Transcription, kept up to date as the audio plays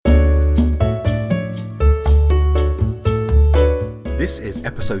This is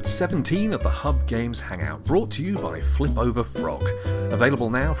episode 17 of the Hub Games Hangout, brought to you by Flip Over Frog.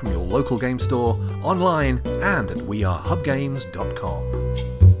 Available now from your local game store, online, and at wearehubgames.com.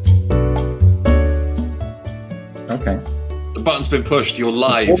 Okay. The button's been pushed. You're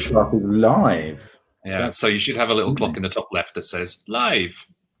live. Live. Yeah, so you should have a little clock in the top left that says live.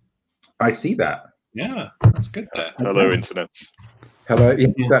 I see that. Yeah, that's good there. Hello, Internet. Hello,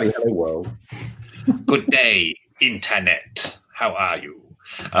 exactly. Hello, world. Good day, Internet. How are you?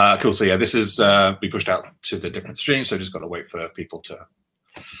 Cool. So yeah, this is we pushed out to the different streams, so just got to wait for people to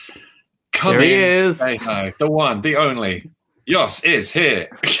come there in. He is. Say hi. The one, the only. Jos is here.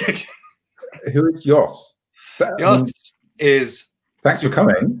 Who is Jos? Jos is. Thanks for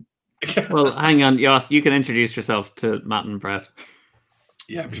coming. Well, hang on, Jos. You can introduce yourself to Matt and Brett.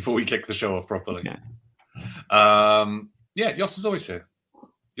 Yeah, before we kick the show off properly. Yeah. Yeah, Jos is always here.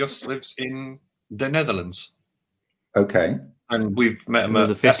 Jos lives in the Netherlands. Okay. And we've met him He's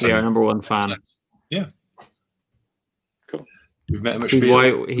at officially Essen. our number one fan. Yeah. Cool. We've met him at He's Spiel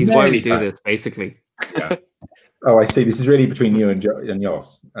why we many do times. this, basically. Yeah. Oh, I see. This is really between you and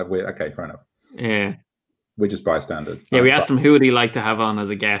Jos. Okay, fair enough. Yeah. We're just bystanders. Yeah, we asked him who would he like to have on as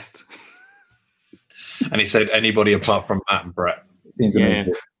a guest. And he said anybody apart from Matt and Brett. Seems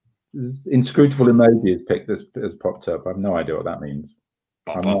amazing. This inscrutable emoji has popped up. I have no idea what that means.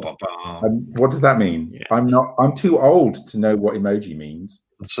 What does that mean? Yeah. I'm too old to know what emoji means.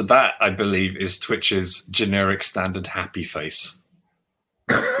 So that, I believe, is Twitch's generic standard happy face.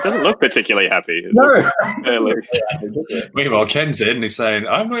 It doesn't look particularly happy. No. Meanwhile, Ken's in and he's saying,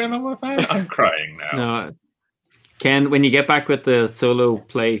 I'm not a number fan. I'm crying now. No, Ken, when you get back with the solo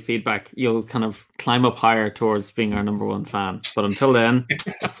play feedback, you'll kind of climb up higher towards being our number one fan. But until then,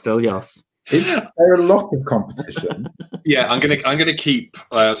 it's still Jos. Is there a lot of competition? Yeah, I'm gonna keep.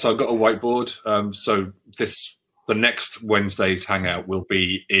 So I've got a whiteboard. So the next Wednesday's hangout will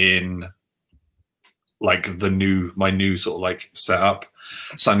be in like my new sort of like setup.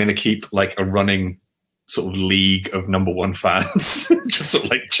 So I'm gonna keep like a running sort of league of number one fans. Just sort of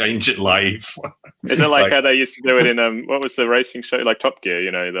like change it live. Is it like how they used to do it in what was the racing show, like Top Gear?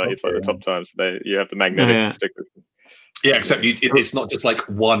 You know, it's like the top times. You have the magnetic stickers. Yeah, except it's not just like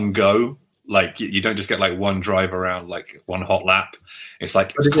one go. Like you don't just get like one drive around, like one hot lap. It's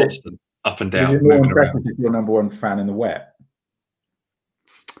like it's constant up and down, Is it more moving around. impressive if you're number one fan in the wet?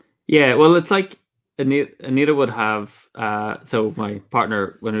 Yeah, well, it's like Anita would have. So my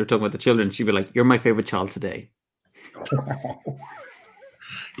partner, when we were talking about the children, she'd be like, "You're my favorite child today."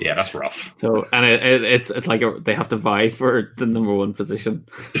 Yeah, that's rough. So, and it's like they have to vie for the number one position.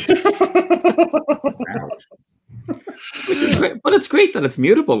 Ouch. Which is great, but it's great that it's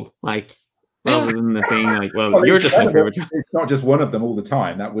mutable, like rather than the being like, well, you're just my favorite. It's not just one of them all the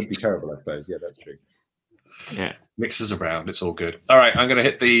time. That would be terrible, I suppose. Yeah, that's true. Yeah, Mixes around, it's all good. All right, I'm going to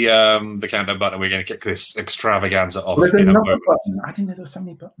hit the countdown button. We're going to kick this extravaganza off There's in a another moment. button. I didn't know there were so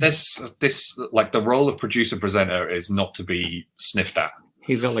many buttons. This like the role of producer presenter is not to be sniffed at.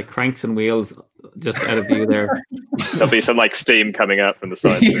 he's got like cranks and wheels just out of view there. There'll be some like steam coming out from the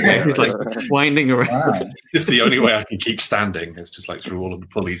side. Yeah, He's like winding around. Wow. It's the only way I can keep standing. It's just like through all of the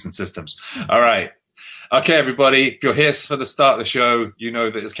pulleys and systems. All right. Okay, everybody. If you're here for the start of the show, you know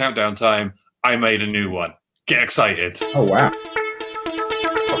that it's countdown time. I made a new one. Get excited. Oh, wow.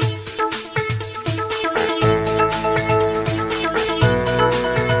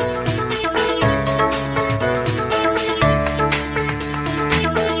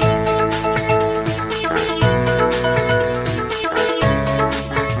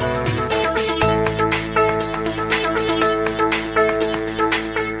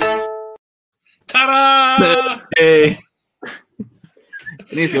 Ta-da! Hey.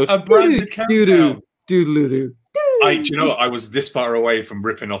 And he's A going, branded countdown. doodle-doo. Do you know what? I was this far away from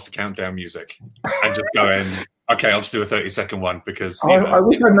ripping off the countdown music and just going, okay, I'll just do a 30-second one because I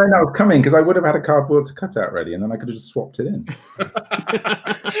wish I'd known that was coming because I would have had a cardboard cutout ready and then I could have just swapped it in.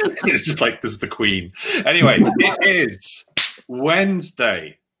 it's just like this is the Queen. Anyway, it is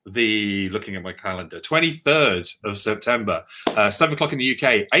Wednesday, looking at my calendar, 23rd of September, 7 o'clock in the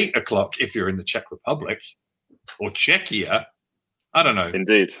UK, 8 o'clock if you're in the Czech Republic or Czechia. I don't know.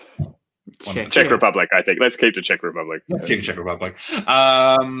 Indeed. Czech Republic, I think. Let's keep the Czech Republic. Let's keep the Czech Republic.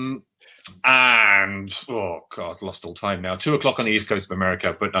 And oh god, lost all time now. 2 o'clock on the East Coast of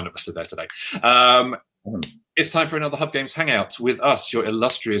America, but none of us are there today. It's time for another Hub Games Hangout with us, your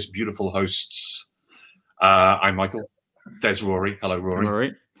illustrious, beautiful hosts. I'm Michael. There's Rory. Hello, Rory.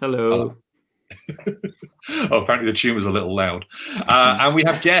 Rory. Hello. Oh, apparently the tune was a little loud. And we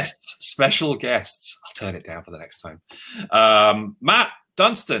have guests, special guests. I'll turn it down for the next time. Matt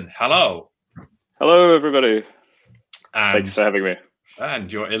Dunstan. Hello. Hello, everybody. And Thanks for having me.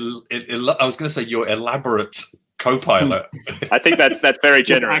 And your I was going to say your elaborate co-pilot. I think that's very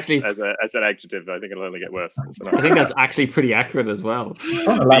generous as an adjective. I think it'll only get worse. I think that's actually pretty accurate as well. It's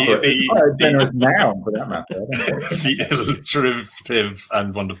quite a generous noun for that matter. The alliterative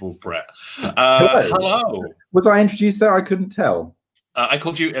and wonderful Brett. Hello. Was I introduced there? I couldn't tell. I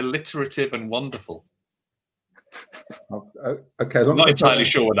called you alliterative and wonderful. Okay, I'm not entirely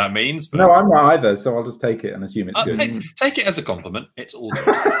sure what that means. But... No, I'm not either, so I'll just take it and assume it's good. Take it as a compliment. It's all good.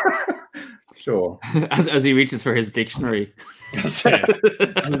 Sure. As he reaches for his dictionary. That's it.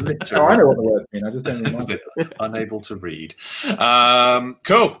 I know what the words mean. I just don't mean unable to read.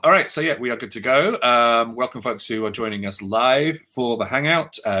 Cool. All right. So yeah, we are good to go. Welcome, folks who are joining us live for the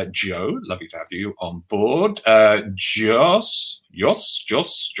Hangout. Joe, lovely to have you on board. Joe.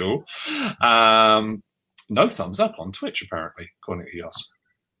 No thumbs up on Twitch, apparently, according to Jos.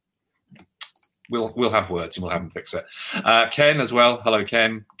 We'll have words and we'll have him fix it. Ken as well. Hello,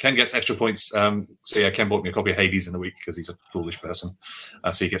 Ken. Ken gets extra points. So yeah, Ken bought me a copy of Hades in the week because he's a foolish person.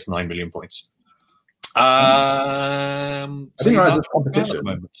 So he gets 9 million points. I think I had competition at the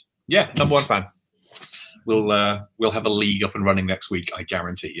moment. Yeah, number one fan. We'll have a league up and running next week, I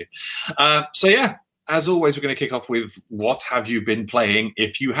guarantee you. So yeah, as always, we're going to kick off with what have you been playing,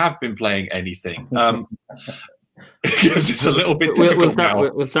 if you have been playing anything. Because it's a little bit difficult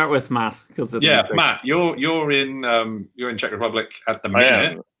we'll start with Matt. Matt, you're in Czech Republic at the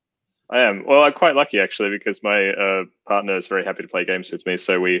minute. I am. Well, I'm quite lucky actually because my partner is very happy to play games with me.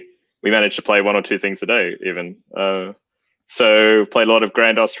 So we managed to play 1 or 2 things a day even. So played a lot of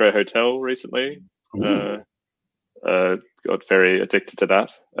Grand Austria Hotel recently. Got very addicted to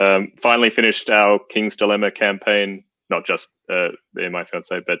that. Finally finished our King's Dilemma campaign, not just me and my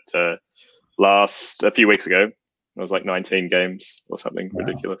fiance, but a few weeks ago. It was like 19 games or something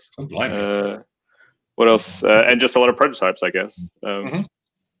ridiculous. What else? And just a lot of prototypes, I guess.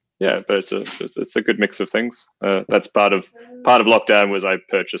 Yeah, but it's a good mix of things. That's part of lockdown was I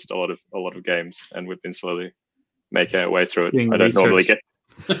purchased a lot of games, and we've been slowly making our way through it. I don't normally get.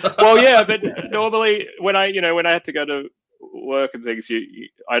 Well, yeah, but normally when I had to go to work and things,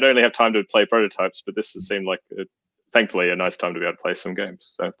 I'd only have time to play prototypes. But this seemed like, thankfully, a nice time to be able to play some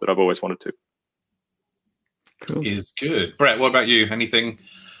games that I've always wanted to. Cool. Is good. Brett, what about you? Anything?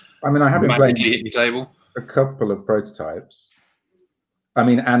 I mean, I haven't played hit your table. A couple of prototypes. I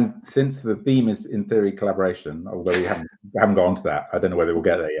mean, and since the theme is in theory collaboration, although we haven't got onto that, I don't know whether we'll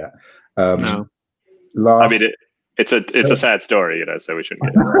get there yet. No. I mean, it's a sad story, so we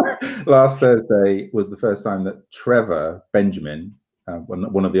shouldn't get it. Last Thursday was the first time that Trevor Benjamin,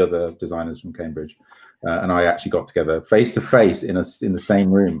 one of the other designers from Cambridge, and I actually got together face to face in the same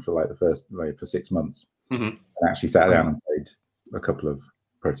room for for 6 months. And actually sat down and played a couple of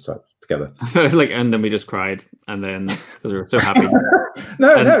prototypes together. And then we just cried, and then because we were so happy.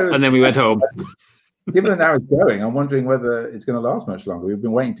 And then we went home. Given how it's going, I'm wondering whether it's going to last much longer. We've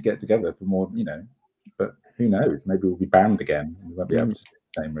been waiting to get together for more, but who knows? Maybe we'll be banned again. We won't be able to stay in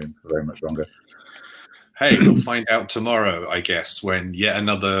the same room for very much longer. Hey, we'll find out tomorrow, I guess, when yet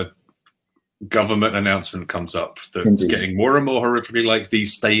another government announcement comes up that's getting more and more horrifically like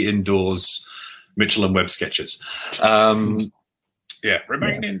these stay indoors Mitchell and Webb sketches. Remain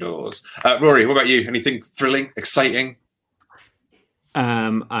indoors. Rory, what about you? Anything thrilling, exciting?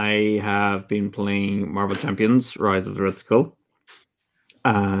 I have been playing Marvel Champions: Rise of the Red Skull,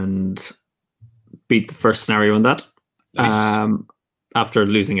 and beat the first scenario in that. Nice. After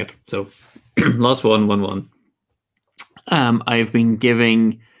losing it, so lost 1-1-1. I've been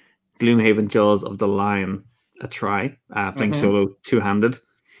giving Gloomhaven Jaws of the Lion a try, playing solo 2-handed.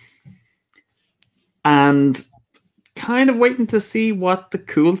 And kind of waiting to see what the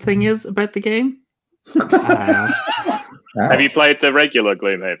cool thing is about the game. Have you played the regular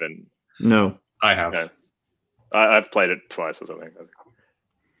Gloomhaven? No. I have. No. I've played it twice or something.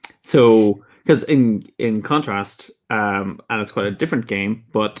 So, because in contrast, and it's quite a different game,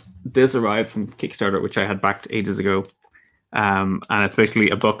 but this arrived from Kickstarter, which I had backed ages ago. And it's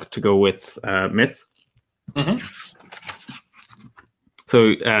basically a book to go with Myth.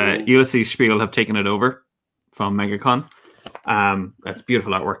 So Ulysses Spiel have taken it over from MegaCon. That's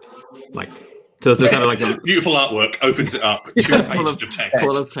beautiful artwork. So it's kind of like a beautiful artwork. Opens it up. 2 pages of text.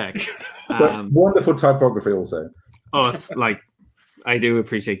 Full of text. Wonderful typography also. Oh, it's I do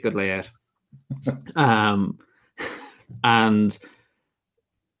appreciate good layout. And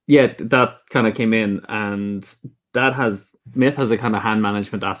yeah, that kind of came in, and Myth has a kind of hand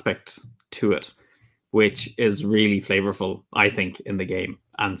management aspect to it, which is really flavorful, I think, in the game.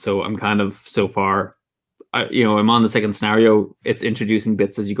 And so I'm kind of, so far, I'm on the second scenario. It's introducing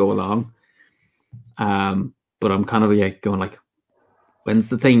bits as you go along. But I'm kind of going when's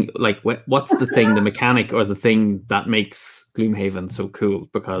the thing? Like, what's the thing, the mechanic or the thing that makes Gloomhaven so cool?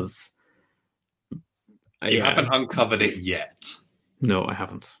 Because you haven't uncovered it yet. No, I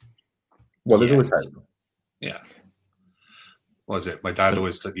haven't. Well, there's always hope. Yeah. What was it? My dad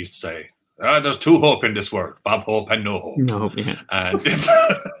always used to say, there's two hope in this world, Bob Hope and no hope. No hope, yeah. And it's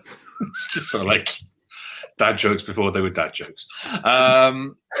just sort of like dad jokes before they were dad jokes.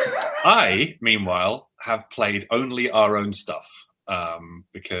 I, meanwhile, have played only our own stuff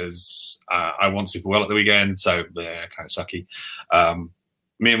because I won super well at the weekend, so they're kind of sucky.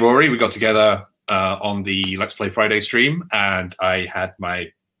 Me and Rory, we got together on the Let's Play Friday stream, and I had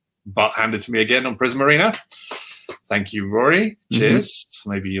my butt handed to me again on Prism Arena. Thank you, Rory. Cheers.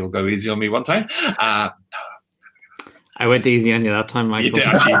 Maybe you'll go easy on me one time. I went easy on you that time, Michael. You did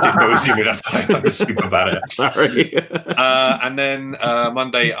go easy on me that time. I was super bad at it. Sorry. And then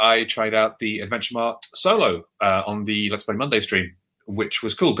Monday, I tried out the Adventure Mart solo on the Let's Play Monday stream, which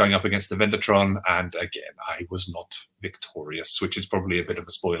was cool, going up against the Vendatron. And again, I was not victorious, which is probably a bit of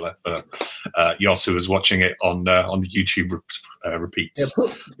a spoiler for Yoss, who was watching it on the YouTube repeats. Can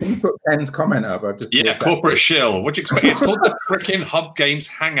you put Ken's comment up? Corporate shill. What do you expect? It's called the freaking Hub Games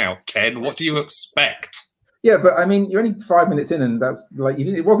Hangout, Ken. What do you expect? Yeah, but I mean, you're only 5 minutes in, and that's like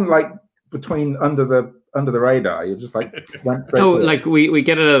it wasn't like between under the radar. You just like went straight. No, like we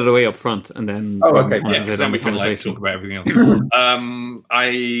get it out of the way up front, and then okay, yeah, because then we can like talk about everything else.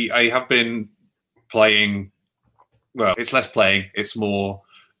 I have been playing. Well, it's less playing; it's more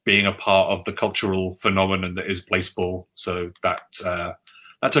being a part of the cultural phenomenon that is baseball. So that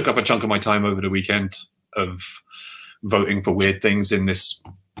took up a chunk of my time over the weekend of voting for weird things in this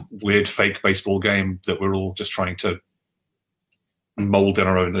weird fake baseball game that we're all just trying to mold in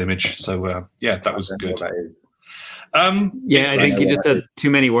our own image. So that was good. I think you just said too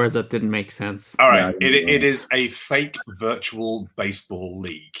many words that didn't make sense. All right, it is a fake virtual baseball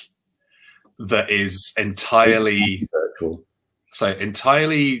league that is entirely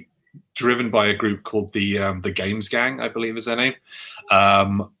driven by a group called the Games Gang, I believe is their name.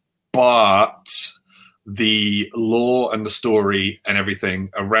 But the lore and the story and everything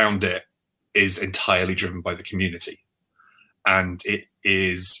around it is entirely driven by the community, and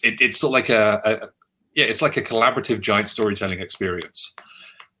it's sort of like it's like a collaborative giant storytelling experience.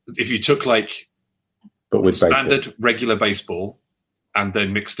 If you took like standard regular baseball and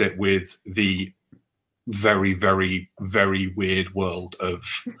then mixed it with the very, very, very weird world of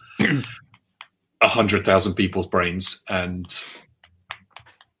 100,000 people's brains. And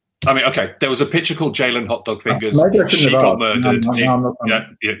I mean, okay, there was a pitcher called Jalen Hot Dog Fingers. She got murdered.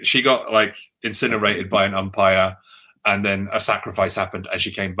 She got like incinerated by an umpire, and then a sacrifice happened as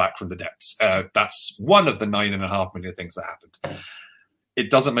she came back from the depths. That's one of the 9.5 million things that happened. It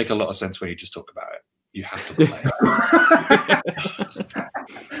doesn't make a lot of sense when you just talk about it. You have to play.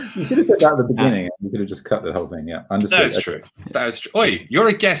 You could have said that at the beginning. You could have just cut the whole thing. Yeah, understood. That is true. That is true. Oi, you're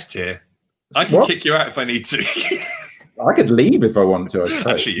a guest here. I can kick you out if I need to. I could leave if I want to.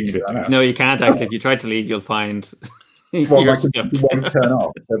 Actually, you could. No, you can't. Actually, if you try to leave, you'll find. Well, like it won't turn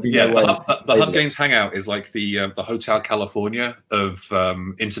off. The Hub Games Hangout is like the Hotel California of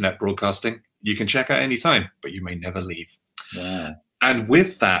internet broadcasting. You can check out any time, but you may never leave. Wow. And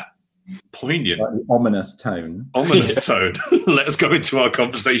with that poignant, ominous tone, let's go into our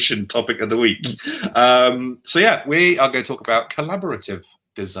conversation topic of the week. We are going to talk about collaborative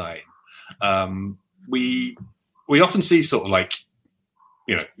design. We often see sort of like,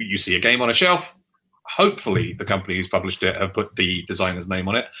 you see a game on a shelf. Hopefully the company who's published it have put the designer's name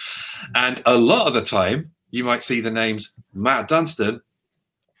on it. And a lot of the time, you might see the names Matt Dunstan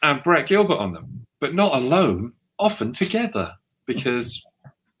and Brett Gilbert on them, but not alone, often together, because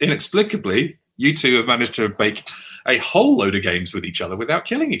inexplicably, you two have managed to make a whole load of games with each other without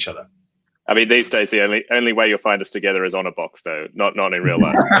killing each other. I mean, these days, the only way you'll find us together is on a box, though, not in real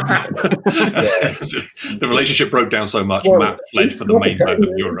life. The relationship broke down so much, Matt fled for the mainland of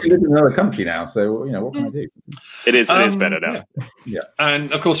Europe. He lives in another country now, so, what can I do? It is better now. Yeah.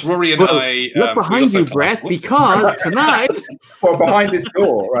 And, of course, Rory and I... Look behind you, Brett, because tonight... Well, behind this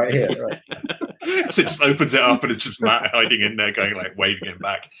door, right here. Right. So it just opens it up and it's just Matt hiding in there going like waving him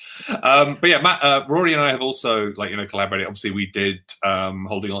back. Matt, Rory and I have also collaborated. Obviously we did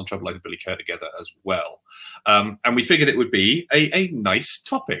Holding On Trouble Like Billy Kerr together as well. And we figured it would be a nice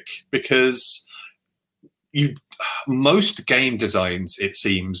topic because most game designs, it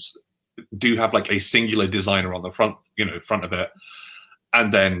seems, do have like a singular designer on the front of it.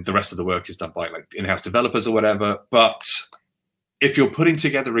 And then the rest of the work is done by like in-house developers or whatever. But if you're putting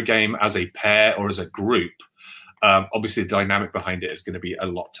together a game as a pair or as a group, obviously the dynamic behind it is going to be a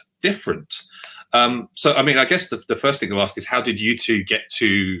lot different. So, I mean, I guess the first thing to ask is, how did you two get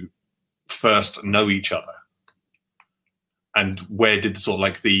to first know each other? And where did sort of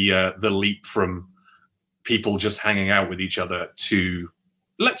like the leap from people just hanging out with each other to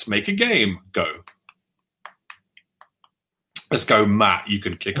let's make a game go? Let's go, Matt. You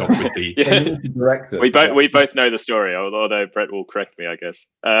can kick off with the director. We both know the story, although Brett will correct me, I guess.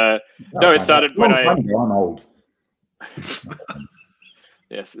 No, it started when I'm old.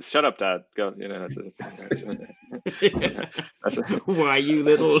 Yes, shut up, Dad. Go. You know. Why, you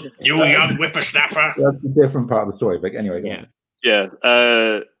little you young whippersnapper? That's a different part of the story, but anyway. Yeah.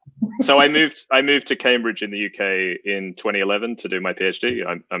 So I moved to Cambridge in the UK in 2011 to do my PhD.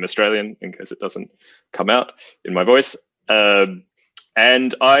 I'm Australian, in case it doesn't come out in my voice.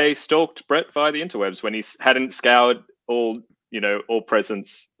 And I stalked Brett via the interwebs when he hadn't scoured all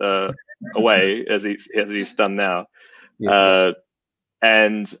presents away as he's done now. Yeah.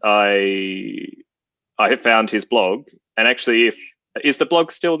 And I found his blog, and actually, is the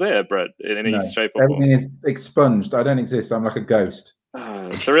blog still there, Brett, in any shape or form? Everything is expunged. I don't exist. I'm like a ghost.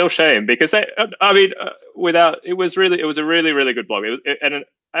 It's a real shame, because it was a really, really good blog.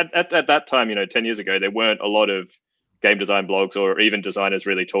 At that time, 10 years ago, there weren't a lot of game design blogs or even designers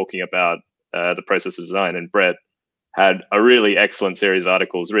really talking about the process of design. And Brett had a really excellent series of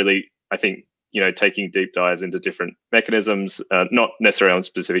articles, really, I think, taking deep dives into different mechanisms, not necessarily on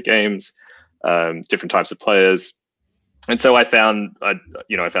specific games, different types of players. And so I found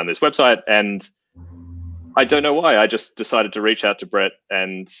this website, and I don't know why. I just decided to reach out to Brett,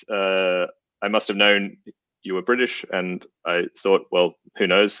 and I must have known you were British, and I thought, well, who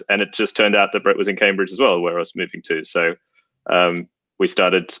knows? And it just turned out that Brett was in Cambridge as well, where I was moving to. So we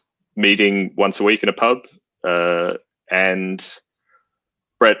started meeting once a week in a pub, and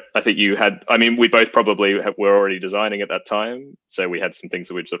Brett, I think we both probably were already designing at that time. So we had some things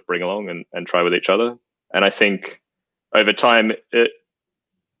that we'd sort of bring along and try with each other. And I think over time,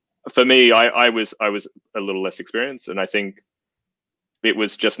 for me, I was a little less experienced. And I think it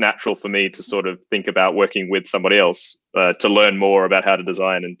was just natural for me to sort of think about working with somebody else to learn more about how to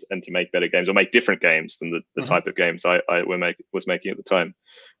design and to make better games, or make different games than the type of games I was making at the time.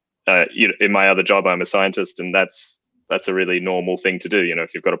 In my other job, I'm a scientist, and that's a really normal thing to do.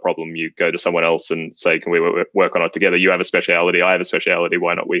 If you've got a problem, you go to someone else and say, can we work on it together? You have a speciality, I have a speciality.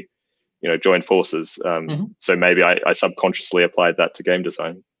 Why not we, join forces? So maybe I subconsciously applied that to game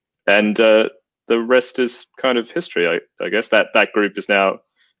design, and the rest is kind of history. I guess that group is now,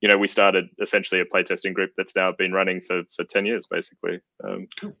 we started essentially a playtesting group that's now been running for 10 years, basically.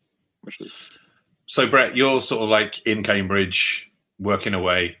 Cool. So Brett, you're sort of like in Cambridge, working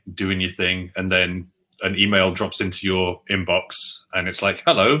away, doing your thing, and then an email drops into your inbox, and it's like,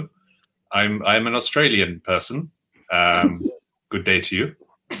 "Hello, I'm an Australian person. Good day to you."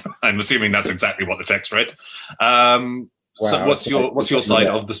 I'm assuming that's exactly what the text read. So what's your side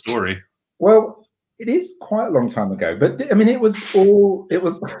of the story? Well, it is quite a long time ago, but I mean,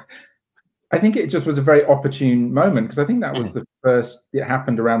 I think it just was a very opportune moment, because I think that was it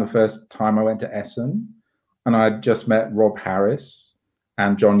happened around the first time I went to Essen, and I'd just met Rob Harris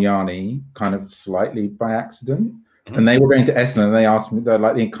and John Yarney kind of slightly by accident. And they were going to Essen, and they asked me,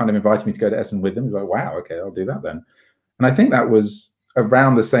 they kind of invited me to go to Essen with them. I was like, wow, okay, I'll do that then. And I think that was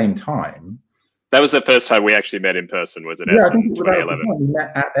around the same time. That was the first time we actually met in person, was it? Essen, I think 2011. We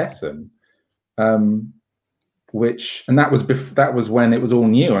met at Essen, and that was when it was all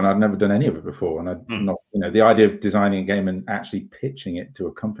new, and I'd never done any of it before. And I'd not, the idea of designing a game and actually pitching it to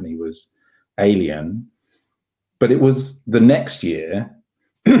a company was alien. But it was the next year.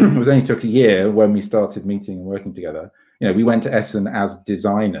 It only took a year when we started meeting and working together. We went to Essen as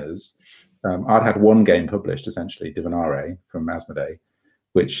designers. I'd had one game published, essentially, Divinare from Asmodee,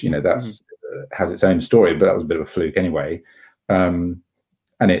 which that's has its own story, but that was a bit of a fluke anyway. And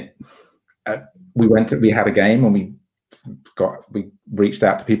we had a game, and we reached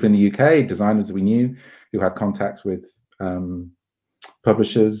out to people in the UK, designers we knew who had contacts with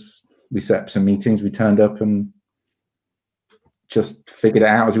publishers. We set up some meetings. We turned up and just figured it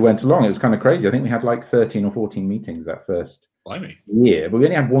out as we went along. It was kind of crazy. I think we had like 13 or 14 meetings that first year, but we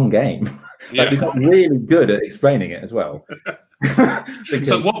only had one game. We got really good at explaining it as well.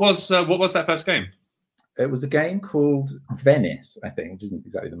 So what was that first game? It was a game called Venice, I think, which isn't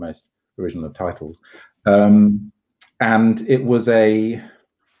exactly the most original of titles. And it was I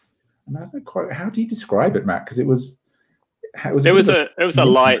don't know quite, how do you describe it, Matt? Because it was a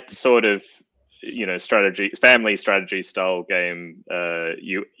light sort of family strategy style game.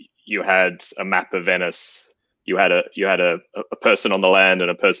 You had a map of Venice. You had a person on the land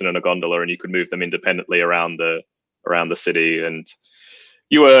and a person in a gondola, and you could move them independently around the around the city, and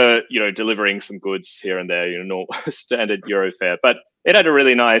you were, delivering some goods here and there, standard Euro fare. But it had a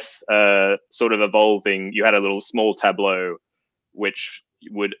really nice sort of evolving. You had a little small tableau which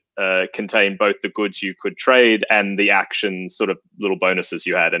would contain both the goods you could trade and the action sort of little bonuses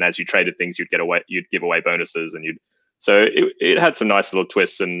you had. And as you traded things, you'd give away bonuses, and so it had some nice little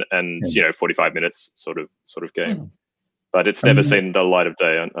twists and 45 minutes sort of game. But it's never seen the light of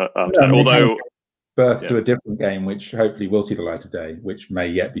day. Although birth to a different game, which hopefully will see the light of day, which may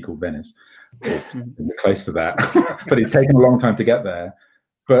yet be called Venice, or close to that. But it's taken a long time to get there.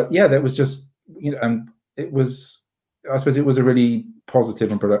 But yeah, that was just, and I suppose it was a really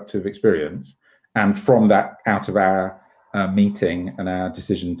positive and productive experience. And from that, out of our meeting and our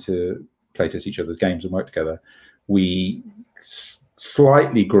decision to playtest each other's games and work together, we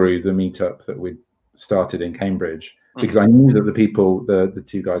slightly grew the meetup that we'd started in Cambridge, because I knew that the people, the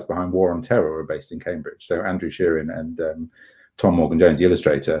two guys behind War on Terror, were based in Cambridge. So Andrew Sheeran and Tom Morgan-Jones, the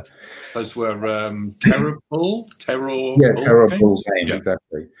illustrator. Those were Terrible Games,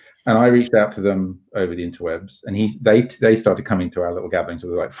 exactly. And I reached out to them over the interwebs, and they started coming to our little gathering. So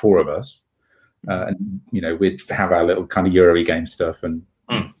there were like 4 of us, and we'd have our little kind of Euro game stuff, and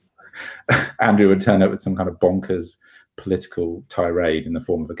Andrew would turn up with some kind of bonkers political tirade in the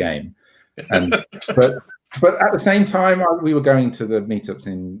form of a game. And but at the same time, we were going to the meetups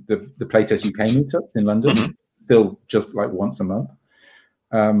in the Playtest UK meetups in London, still just like once a month.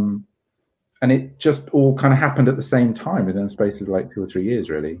 And it just all kind of happened at the same time within the space of like 2 or 3 years,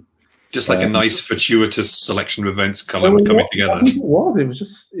 really. Just like a nice fortuitous selection of events coming together. I think it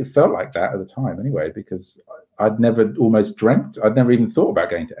was. It felt like that at the time anyway, because I'd never even thought about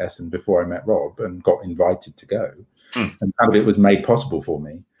going to Essen before I met Rob and got invited to go. And none of it was made possible for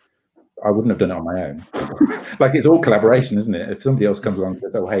me. I wouldn't have done it on my own. Like, it's all collaboration, isn't it? If somebody else comes along and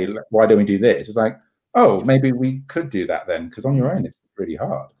says, "Oh, hey, why don't we do this?" It's like, oh, maybe we could do that then, because on your own it's really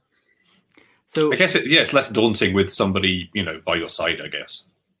hard. So I guess it's less daunting with somebody, by your side, I guess.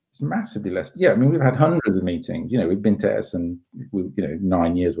 It's massively less. Yeah, I mean, we've had hundreds of meetings. We've been to Essen,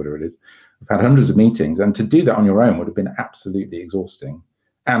 9 years, whatever it is. We've had hundreds of meetings, and to do that on your own would have been absolutely exhausting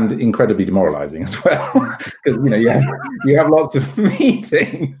and incredibly demoralizing as well, because you have lots of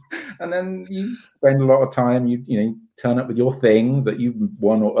meetings, and then you spend a lot of time. You turn up with your thing that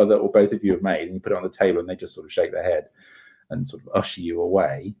one or other or both of you have made, and you put it on the table, and they just sort of shake their head and sort of usher you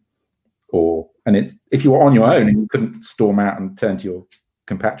away. And it's, if you were on your own and you couldn't storm out and turn to your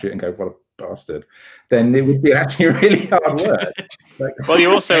compatriot and go, "What a bastard," then it would be actually really hard work. Well,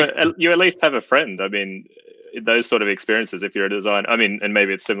 you at least have a friend. I mean, those sort of experiences, if you're a designer, and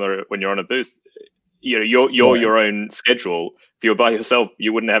maybe it's similar when you're on a booth, you're your own schedule. If you're by yourself,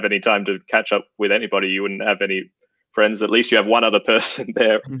 you wouldn't have any time to catch up with anybody. You wouldn't have any friends. At least you have one other person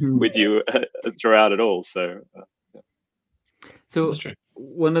there with you throughout it all. So that's true.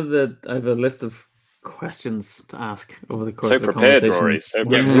 I have a list of questions to ask over the course so of the prepared, conversation.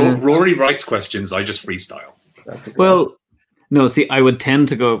 Rory. Rory writes questions. I just freestyle. Well, no, see, I would tend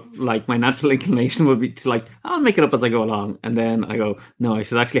to go, like, my natural inclination would be to, like, I'll make it up as I go along. And then I go, no, I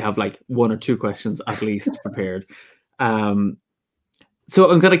should actually have, like, 1 or 2 questions at least prepared. So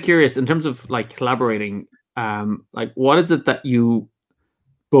I'm kind of curious, in terms of, like, collaborating, like, what is it that you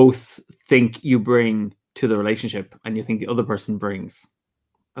both think you bring to the relationship and you think the other person brings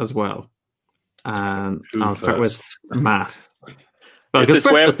as well? I'll start with Matt. Well, because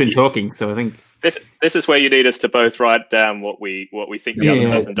Brett's just been talking, so I think this is where you need us to both write down what we think the other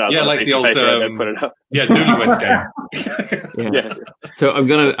person does. Yeah, like the old put it up. Newlyweds game. Yeah. So I'm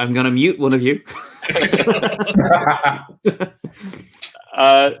gonna mute one of you.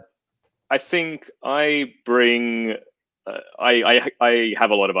 I think I bring. I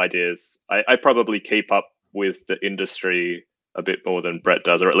have a lot of ideas. I probably keep up with the industry a bit more than Brett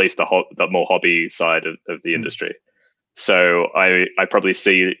does, or at least the more hobby side of the industry. So I probably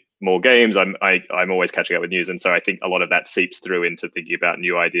see more games. I'm always catching up with news, and so I think a lot of that seeps through into thinking about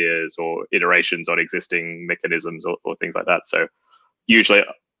new ideas or iterations on existing mechanisms or things like that. So usually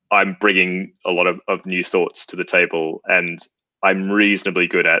I'm bringing a lot of new thoughts to the table, and I'm reasonably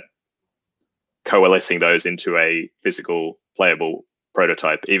good at coalescing those into a physical playable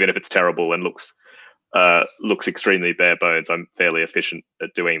prototype, even if it's terrible and looks extremely bare bones. I'm fairly efficient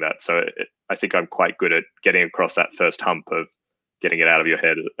at doing that. So I think I'm quite good at getting across that first hump of getting it out of your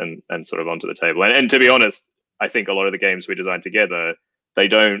head and sort of onto the table. And to be honest, I think a lot of the games we design together, they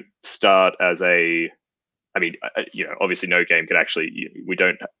don't start as obviously no game can actually,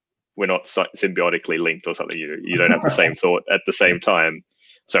 we're not symbiotically linked or something. You don't have the same thought at the same time.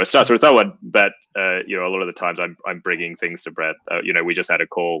 So it starts with that one, but a lot of the times I'm bringing things to Brett. We just had a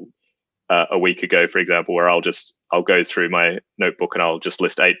call a week ago, for example, where I'll go through my notebook and I'll just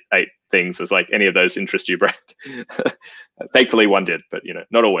list eight things as like, any of those interest you, Brad? Thankfully, one did, but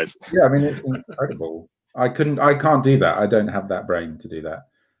not always. Yeah, I mean, it's incredible. I can't do that. I don't have that brain to do that.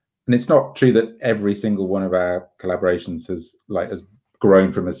 And it's not true that every single one of our collaborations has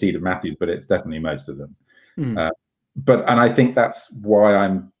grown from a seed of Matthews, but it's definitely most of them. And I think that's why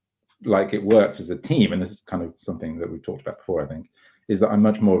I'm like, it works as a team. And this is kind of something that we've talked about before, I think, is that I'm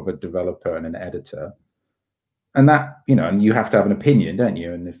much more of a developer and an editor. And that, and you have to have an opinion, don't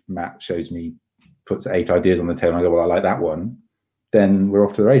you? And if Matt puts 8 ideas on the table and I go, well, I like that one, then we're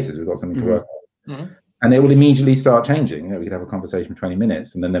off to the races. We've got something to work on. And it will immediately start changing. We could have a conversation for 20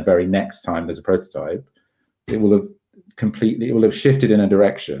 minutes, and then the very next time there's a prototype, it will have shifted in a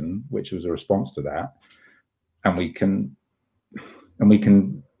direction which was a response to that, and we can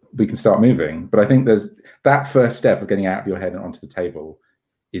start moving. But I think there's that first step of getting out of your head and onto the table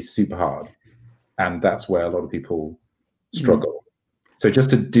is super hard, and that's where a lot of people struggle. So just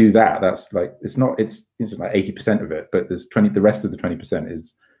to do that, that's like, it's like 80% of it, but there's the rest of the 20%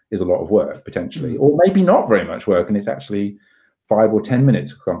 is a lot of work potentially, or maybe not very much work, and it's actually 5 or 10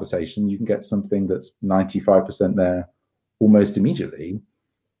 minutes of conversation. You can get something that's 95% there almost immediately.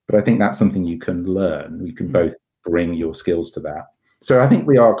 But I think that's something you can learn. We can both bring your skills to that. So I think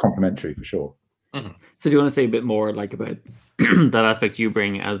we are complementary for sure. So do you want to say a bit more like about that aspect you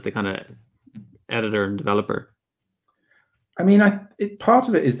bring as the kind of editor and developer? I mean, part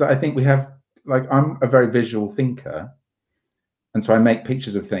of it is that I think we have, like, I'm a very visual thinker. And so I make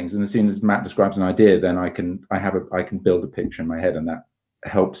pictures of things, and as soon as Matt describes an idea, then I can build a picture in my head, and that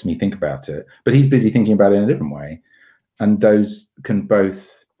helps me think about it. But he's busy thinking about it in a different way, and those can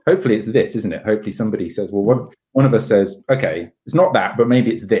both. Hopefully, it's this, isn't it? Hopefully, somebody says, "Well, one of us says, okay, it's not that, but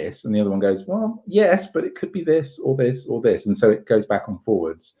maybe it's this," and the other one goes, "Well, yes, but it could be this or this or this," and so it goes back and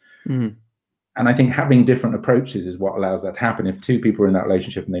forwards. And I think having different approaches is what allows that to happen. If 2 people are in that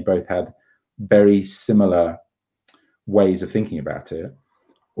relationship and they both had very similar ways of thinking about it,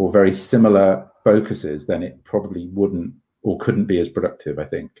 or very similar focuses, then it probably wouldn't or couldn't be as productive, I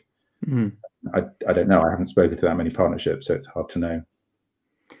think. I don't know. I haven't spoken to that many partnerships, so it's hard to know.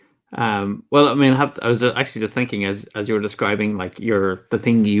 Well, I mean, I was actually just thinking as you were describing, like, the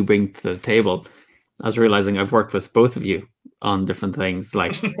thing you bring to the table, I was realizing I've worked with both of you on different things.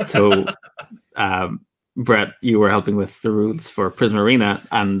 Like, so Brett, you were helping with the rules for Prism Arena,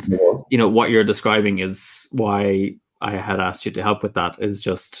 and what you're describing is why I had asked you to help with that. Is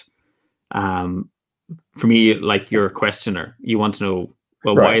just for me, like, you're a questioner. You want to know,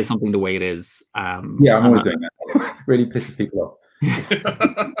 well, why is something the way it is? I'm always doing that. Really pisses people off.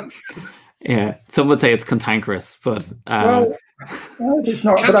 Yeah, some would say it's cantankerous, but it's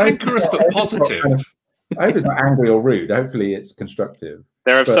not cantankerous, but positive. I hope it's not angry or rude. Hopefully, it's constructive.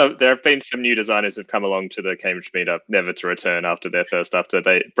 There have been some new designers who've come along to the Cambridge meetup, never to return after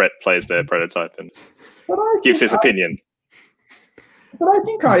Brett plays their prototype and gives his opinion. But I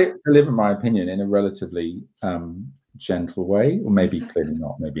think I deliver my opinion in a relatively gentle way, or maybe clearly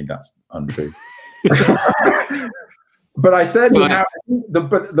not. Maybe that's untrue. But I certainly have.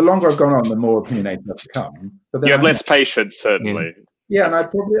 But the longer I've gone on, the more opinionated I've become. But you have less patience, certainly. Yeah, and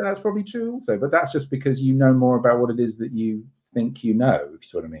that's probably true also. But that's just because you know more about what it is that you think you know. If you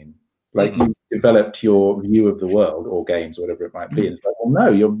see what I mean. Like, you developed your view of the world or games or whatever it might be. And it's like, well,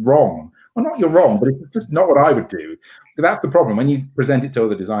 no, you're wrong. Well, not you're wrong, but it's just not what I would do. But that's the problem. When you present it to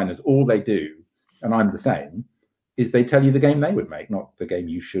other designers, all they do, and I'm the same, is they tell you the game they would make, not the game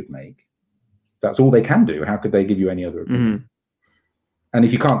you should make. That's all they can do. How could they give you any other opinion? And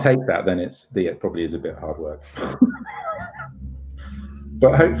if you can't take that, then it probably is a bit hard work.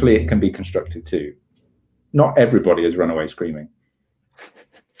 But hopefully it can be constructive too. Not everybody has run away screaming.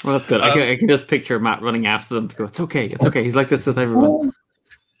 Well, that's good. I can just picture Matt running after them to go, it's okay. He's like this with everyone. Well,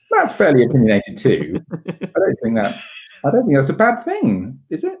 Matt's fairly opinionated too. I don't think that's a bad thing,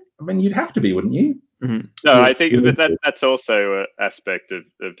 is it? I mean, you'd have to be, wouldn't you? No, I think that's also an aspect of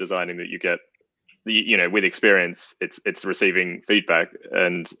designing that you get. With experience, it's receiving feedback,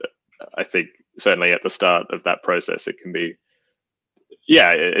 and I think certainly at the start of that process, it can be,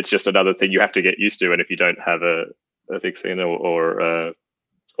 it's just another thing you have to get used to. And if you don't have a thick skin or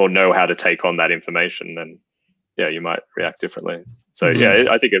know how to take on that information, then you might react differently. So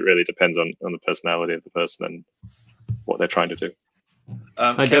I think it really depends on the personality of the person and what they're trying to do.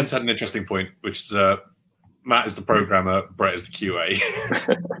 Ken's had an interesting point, which is Matt is the programmer, Brett is the QA.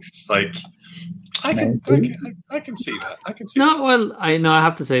 It's like, I can see that. Well, I know. I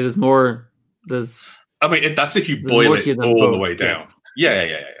have to say, there's more. I mean, that's if you boil it all the way down.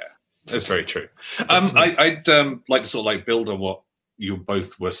 Yeah. That's very true. I'd like to sort of like build on what you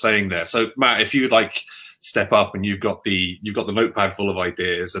both were saying there. So Matt, if you like step up and you've got the notepad full of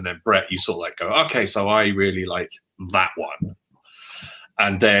ideas, and then Brett, you sort of like go, okay, so I really like that one,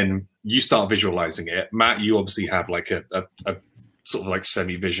 and then you start visualizing it. Matt, you obviously have like a sort of like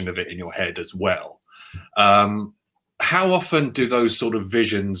semi-vision of it in your head as well. How often do those sort of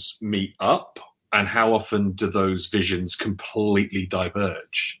visions meet up, and how often do those visions completely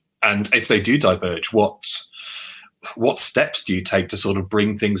diverge? And if they do diverge, what steps do you take to sort of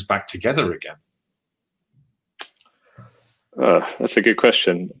bring things back together again? That's a good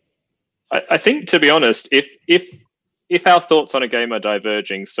question. I think, to be honest, if our thoughts on a game are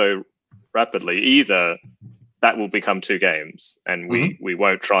diverging so rapidly, either that will become two games and we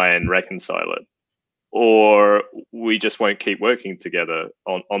won't try and reconcile it, or we just won't keep working together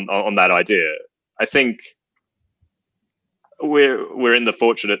on that idea. I think we're in the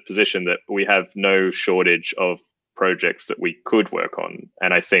fortunate position that we have no shortage of projects that we could work on,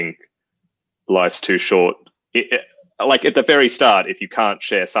 and I think life's too short. Like at the very start, if you can't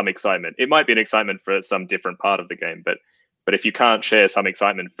share some excitement, it might be an excitement for some different part of the game, but if you can't share some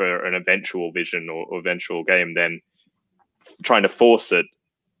excitement for an eventual vision or eventual game, then trying to force it,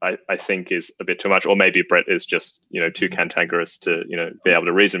 I think, is a bit too much. Or maybe Brett is just, too cantankerous to, be able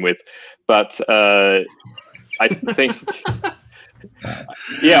to reason with. But I think,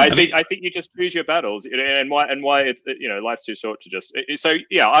 I think you just choose your battles, and why it's, life's too short to just. So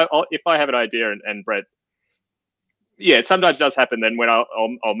yeah, if I have an idea and Brett. Yeah, it sometimes does happen. Then when I'll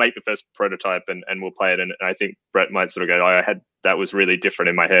make the first prototype and we'll play it, and I think Brett might sort of go, that was really different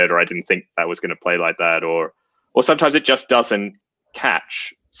in my head, or I didn't think that was going to play like that, or sometimes it just doesn't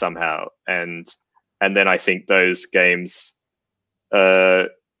catch somehow, and then I think those games, they'll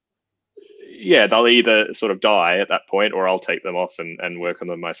either sort of die at that point, or I'll take them off and work on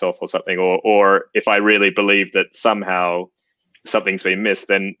them myself or something, or if I really believe that somehow something's been missed,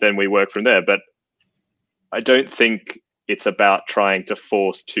 then we work from there. But I don't think it's about trying to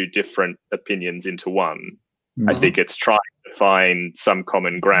force two different opinions into one. I think it's trying to find some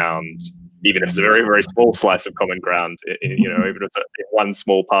common ground, even if it's a very, very small slice of common ground, even if it's one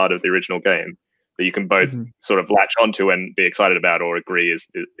small part of the original game that you can both sort of latch onto and be excited about, or agree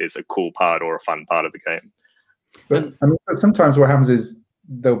is a cool part or a fun part of the game. But sometimes what happens is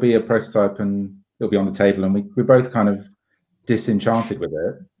there'll be a prototype and it'll be on the table, and we're both kind of disenchanted with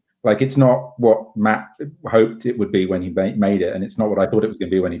it. Like, it's not what Matt hoped it would be when he made it, and it's not what I thought it was going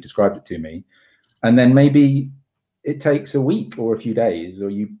to be when he described it to me. And then maybe it takes a week or a few days,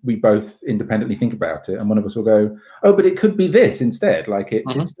 or we both independently think about it, and one of us will go, oh, but it could be this instead. Like,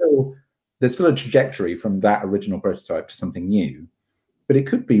 it's there's still a trajectory from that original prototype to something new, but it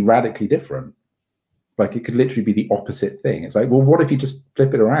could be radically different. Like, it could literally be the opposite thing. It's like, well, what if you just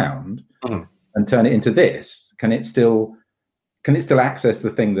flip it around and turn it into this? Can it still access the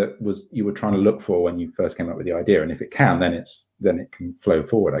thing that you were trying to look for when you first came up with the idea? And if it can, then it can flow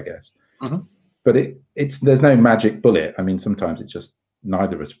forward, I guess. But there's no magic bullet. I mean, sometimes it's just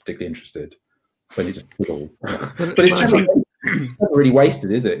neither of us particularly interested when it just fiddles. But it's never really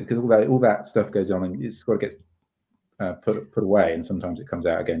wasted, is it? Because all that stuff goes on, and it's got to get put away, and sometimes it comes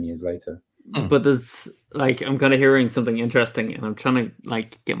out again years later. But there's I'm kind of hearing something interesting, and I'm trying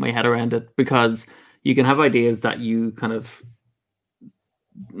to get my head around it, because you can have ideas that you kind of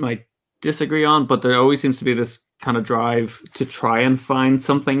might disagree on, but there always seems to be this kind of drive to try and find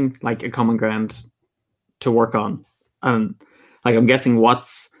something like a common ground to work on. And I'm guessing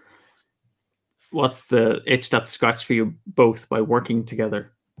what's the itch that's scratched for you both by working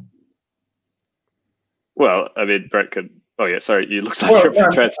together? Well, I mean, Brett could. Oh yeah, sorry, you looked like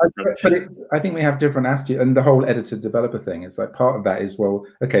you're I think we have different attitude, and the whole editor developer thing. It's like, part of that is, well,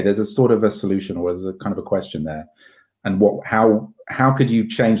 okay, there's a sort of a solution, or there's a kind of a question there, and how could you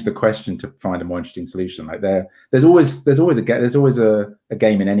change the question to find a more interesting solution? Like, there's always a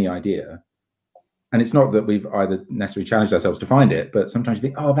game in any idea, and it's not that we've either necessarily challenged ourselves to find it, but sometimes you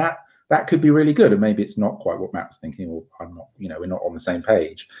think, oh, that could be really good, and maybe it's not quite what Matt was thinking, or I'm not, we're not on the same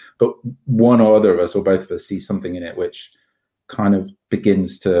page, but one or other of us, or both of us, see something in it which kind of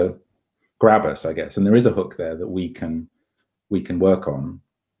begins to grab us, I guess, and there is a hook there that we can work on,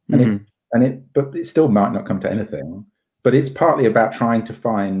 and but it still might not come to anything. But it's partly about trying to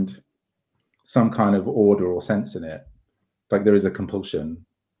find some kind of order or sense in it. Like, there is a compulsion,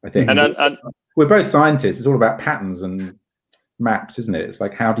 I think. And we're both scientists. It's all about patterns and maps, isn't it? It's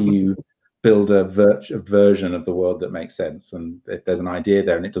like, how do you build a version of the world that makes sense? And if there's an idea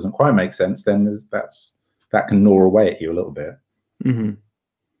there and it doesn't quite make sense, then that can gnaw away at you a little bit. And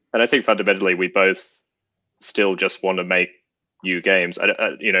I think fundamentally we both still just want to make new games,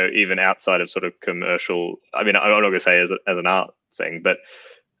 even outside of sort of commercial. I mean, I'm not going to say as an art saying, but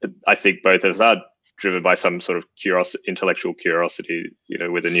I think both of us are driven by some sort of intellectual curiosity,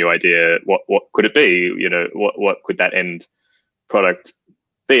 with a new idea. What could it be? What could that end product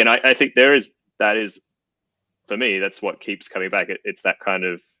be? And I think that is for me, that's what keeps coming back. It's that kind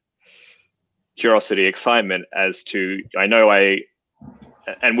of curiosity, excitement as to,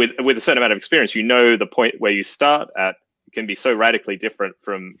 and with a certain amount of experience, the point where you start at can be so radically different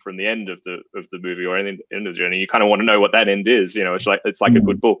from the end of the movie or end of the journey. You kind of want to know what that end is. It's like a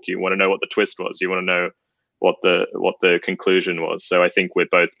good book. You want to know what the twist was. You want to know what the conclusion was. So I think we're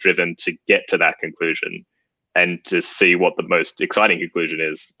both driven to get to that conclusion and to see what the most exciting conclusion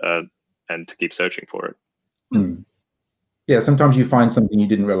is, and to keep searching for it. Yeah, sometimes you find something you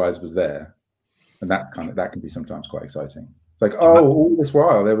didn't realize was there, and that can be sometimes quite exciting. It's like, all this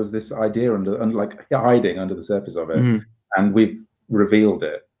while there was this idea hiding under the surface of it, and we've revealed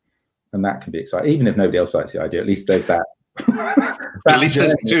it, and that can be exciting. Even if nobody else likes the idea, at least there's that. At least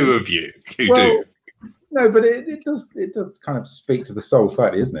there's two of you who do. No, but it does kind of speak to the soul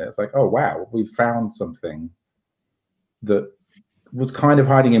slightly, isn't it? It's like, oh wow, we found something that was kind of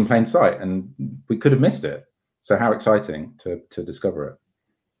hiding in plain sight, and we could have missed it. So how exciting to discover it.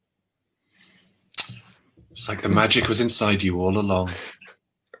 It's like the magic was inside you all along.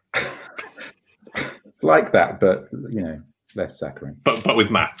 Like that, but less saccharine. But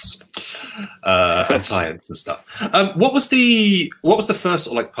with maths and science and stuff. What was the first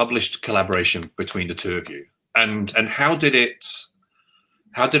sort of published collaboration between the two of you, and how did it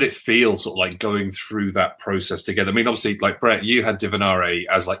feel sort of going through that process together? I mean, obviously, Brett, you had Divinare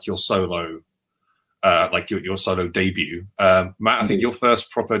as your solo. Your solo debut. Matt, I think your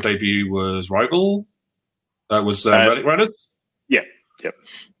first proper debut was Rival. Was Relic Runners? Yeah. Yep.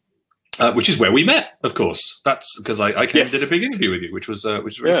 Which is where we met, of course. That's because I came and did a big interview with you, which was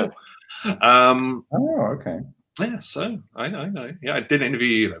really cool. Okay. Yeah, so I know. Yeah, I didn't interview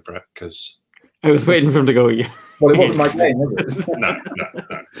you though, Brett, because I was waiting for him to go. Well, it wasn't my game, was it?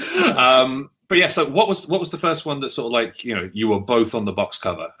 No. But yeah, so what was the first one that sort of you were both on the box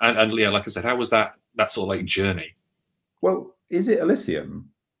cover, and Leah, like I said, how was that sort of journey? Well, is it Elysium?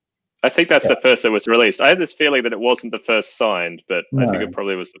 I think that's the first that was released. I had this feeling that it wasn't the first signed, but I think it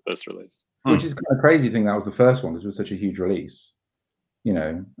probably was the first released. Which is kind of crazy thing that was the first one, because it was such a huge release,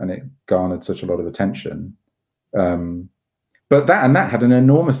 and it garnered such a lot of attention. But that had an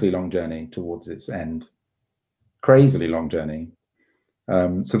enormously long journey towards its end, crazily long journey.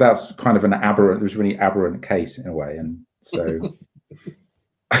 So that's kind of it was a really aberrant case in a way, and so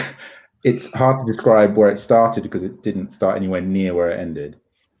it's hard to describe where it started because it didn't start anywhere near where it ended.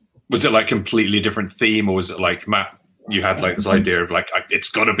 Was it completely different theme, or was it Matt, you had this idea of it's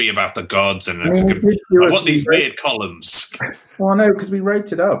got to be about the gods, and I want these weird columns? Well, no, because we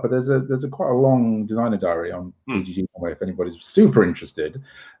wrote it up, but there's a quite a long designer diary on BGG somewhere if anybody's super interested.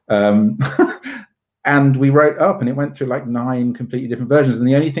 And we wrote up, and it went through 9 completely different versions, and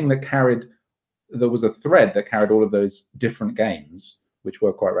the only thing there was a thread that carried all of those different games, which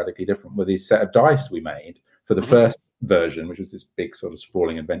were quite radically different, were these set of dice we made for the first version, which was this big sort of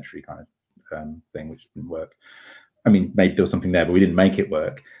sprawling adventure kind of thing, which didn't work. I mean, maybe there was something there, but we didn't make it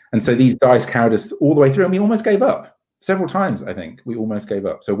work. And so these dice carried us all the way through, and we almost gave up. Several times, I think, we almost gave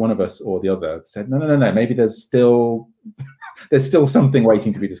up. So one of us or the other said, no, maybe there's still something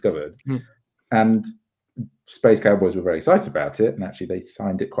waiting to be discovered. And Space Cowboys were very excited about it, and actually they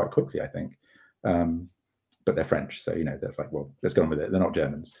signed it quite quickly, I think. But they're French, so they're like, well, let's go on with it. They're not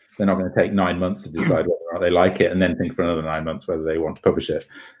Germans. They're not going to take 9 months to decide whether or not they like it, and then think for another 9 months whether they want to publish it.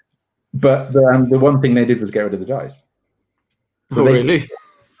 But the one thing they did was get rid of the dice. So really?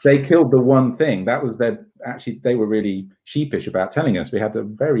 They killed the one thing. That was they were really sheepish about telling us. We had a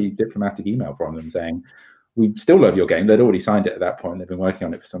very diplomatic email from them saying, we still love your game. They'd already signed it at that point. They've been working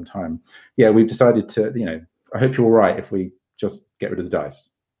on it for some time. Yeah, we've decided to, I hope you're all right if we just get rid of the dice.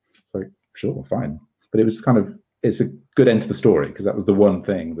 So sure, fine. But it was it's a good end to the story, because that was the one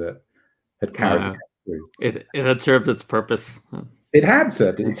thing that had carried it through. It had served its purpose. It had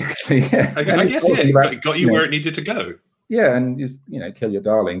served it, exactly. Yeah. I guess it got you where it needed to go. Yeah, and just kill your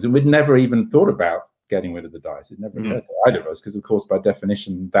darlings. And we'd never even thought about getting rid of the dice. It never occurred to either of us, because of course by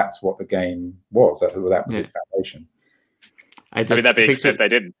definition that's what the game was. That was its foundation. That being said, they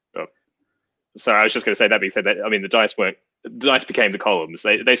didn't. So I was just going to say, that being said, the dice became the columns.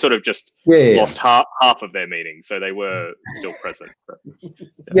 They sort of just lost half of their meaning, so they were still present. But,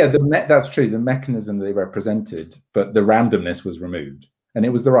 that's true. The mechanism they represented, but the randomness was removed, and it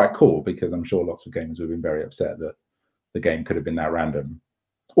was the right call, because I'm sure lots of gamers would have been very upset that the game could have been that random,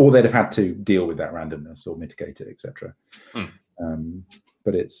 or they'd have had to deal with that randomness or mitigate it, etc.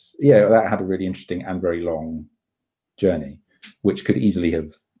 But that had a really interesting and very long journey. which could easily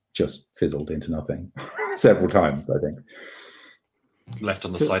have just fizzled into nothing several times, I think. Left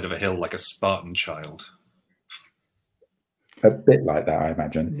on the side of a hill like a Spartan child. A bit like that, I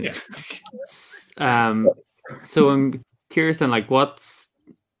imagine. Yeah. So I'm curious then, like,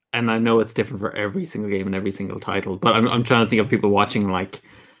 and I know it's different for every single game and every single title, but I'm trying to think of people watching, like,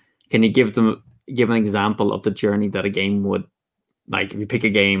 can you give an example of the journey that a game would, like, if you pick a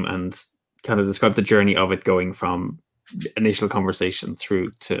game and kind of describe the journey of it going from initial conversation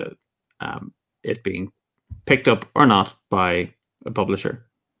through to it being picked up or not by a publisher?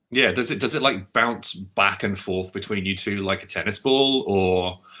 Yeah, does it like bounce back and forth between you two like a tennis ball,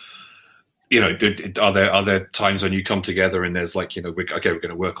 or are there times when you come together and there's like, we're going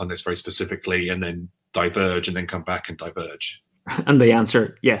to work on this very specifically, and then diverge, and then come back and diverge? And they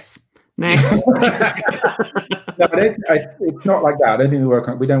answer yes. Next. No, it's not like that. I don't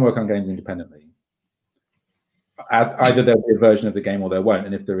think we don't work on games independently. Either there'll be a version of the game or there won't,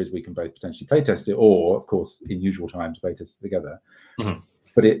 and if there is, we can both potentially playtest it, or of course, in usual times, playtest it together. Mm-hmm.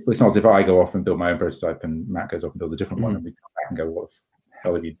 But it's not as if I go off and build my own prototype and Matt goes off and builds a different one, and we come back and go, "What the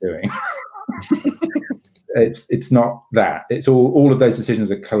hell are you doing?" It's not that. It's all of those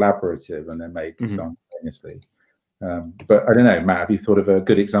decisions are collaborative and they're made simultaneously. But I don't know, Matt, have you thought of a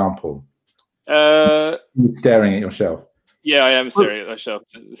good example? You're staring at your shelf. Yeah, I am staring at my shelf.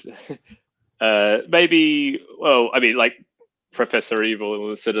 Maybe, well, I mean, like Professor Evil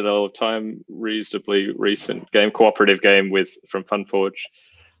and the Citadel of Time, reasonably recent game, cooperative game from Funforge.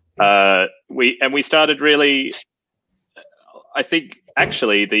 We started really, I think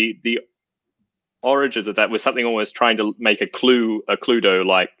actually the origins of that was something almost trying to make a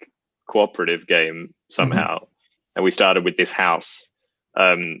Cluedo-like cooperative game somehow. And we started with this house.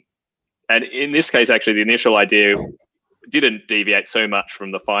 And in this case, actually, the initial idea didn't deviate so much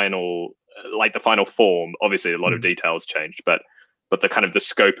from the final form. Obviously, a lot of details changed, but the kind of the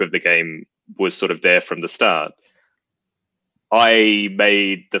scope of the game was sort of there from the start. I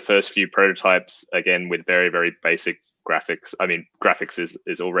made the first few prototypes again with very, very basic graphics. I mean, graphics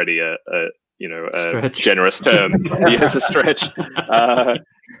is already a generous term. Yes, a stretch.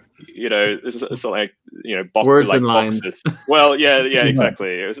 It's like words like and lines. Boxes. Well, yeah,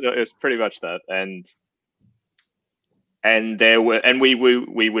 exactly. It was pretty much that, and we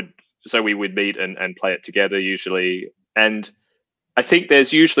would meet and play it together usually. And I think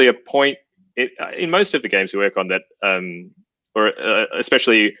there's usually a point in most of the games we work on that,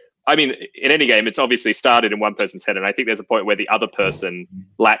 especially, I mean, in any game, it's obviously started in one person's head, and I think there's a point where the other person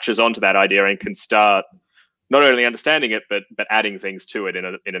latches onto that idea and can start not only understanding it, but adding things to it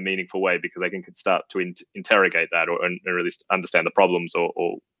in a meaningful way, because they can start to interrogate that and really understand the problems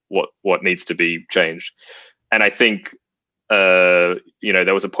or what needs to be changed. And I think there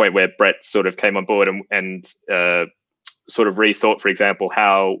was a point where Brett sort of came on board and sort of rethought, for example,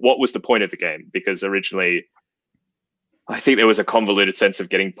 what was the point of the game? Because originally, I think there was a convoluted sense of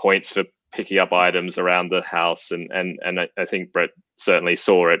getting points for picking up items around the house, and I think Brett certainly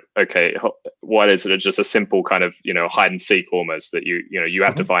saw it. Okay, why is it just a simple kind of hide and seek almost, that you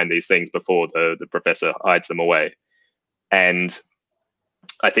have to find these things before the professor hides them away? And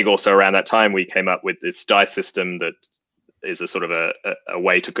I think also around that time we came up with this dice system that is a sort of a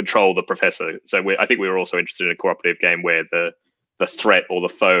way to control the professor. So I think we were also interested in a cooperative game where the threat or the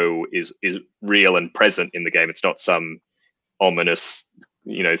foe is real and present in the game. It's not some ominous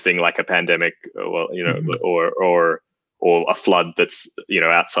thing like a pandemic, or a flood that's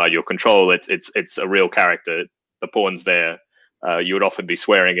outside your control. It's a real character. The pawn's there. You would often be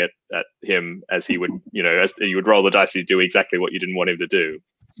swearing at him as he would as you would roll the dice, he'd do exactly what you didn't want him to do.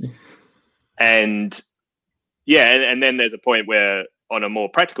 And and then there's a point where, on a more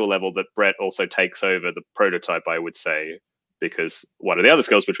practical level, that Brett also takes over the prototype, I would say, because one of the other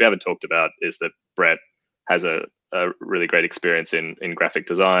skills which we haven't talked about is that Brett has a really great experience in graphic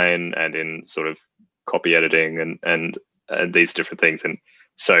design and in sort of copy editing and these different things. And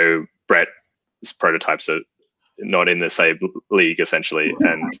so Brett's prototypes are not in the same league, essentially.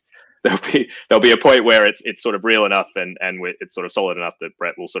 And there'll be a point where it's sort of real enough and it's sort of solid enough that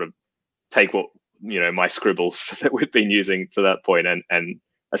Brett will sort of take what my scribbles that we've been using to that point and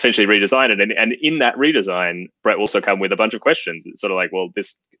essentially redesign it. And in that redesign, Brett will also come with a bunch of questions. It's sort of like, well,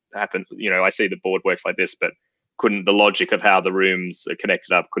 this happened, I see the board works like this, but couldn't the logic of how the rooms are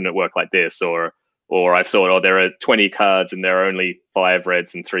connected up, couldn't it work like this? Or I've thought, there are 20 cards and there are only 5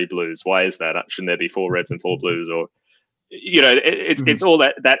 reds and 3 blues. Why is that? Shouldn't there be 4 reds and 4 blues? Or, it's all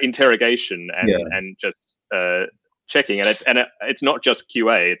that interrogation and just checking. And it's not just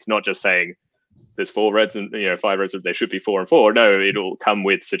QA. It's not just saying there's 4 reds and 5 reds, there should be 4 and 4. No, it'll come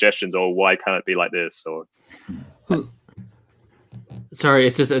with suggestions, or why can't it be like this? Or Sorry,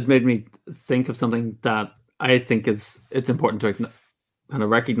 it made me think of something that I think it's important to kind of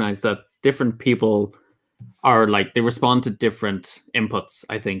recognize that different people are like, they respond to different inputs,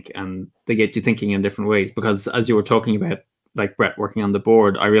 I think, and they get you thinking in different ways. Because as you were talking about, like Brett working on the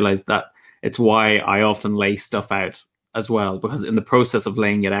board, I realized that it's why I often lay stuff out as well, because in the process of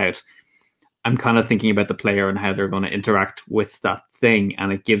laying it out, I'm kind of thinking about the player and how they're going to interact with that thing,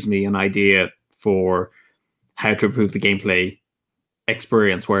 and it gives me an idea for how to improve the gameplay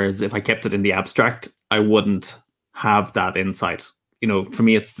experience. Whereas if I kept it in the abstract, I wouldn't have that insight. You know, for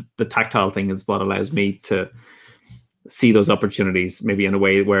me, it's the tactile thing is what allows me to see those opportunities, maybe in a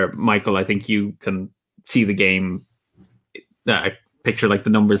way where, Michael, I think you can see the game. I picture like the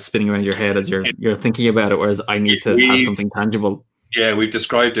numbers spinning around your head as you're thinking about it, whereas I need to have something tangible. Yeah, we've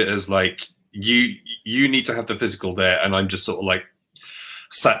described it as like you need to have the physical there, and I'm just sort of like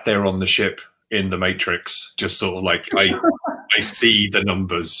sat there on the ship in the Matrix, just sort of like I see the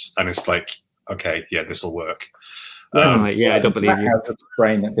numbers, and it's like, okay, yeah, this will work. I don't believe you. I have a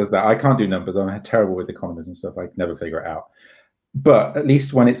brain that does that. I can't do numbers. I'm terrible with economies and stuff. I can never figure it out. But at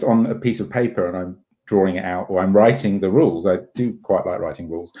least when it's on a piece of paper and I'm drawing it out, or I'm writing the rules, I do quite like writing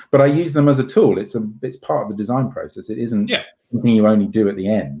rules. But I use them as a tool. It's part of the design process. It isn't something you only do at the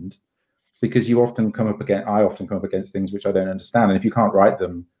end, because I often come up against things which I don't understand. And if you can't write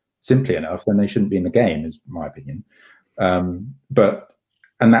them simply enough, then they shouldn't be in the game, is my opinion.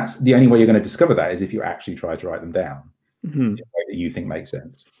 And that's the only way you're going to discover that, is if you actually try to write them down in a way that you think makes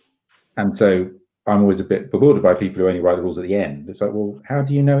sense. And so I'm always a bit bewildered by people who only write the rules at the end. It's like, well, how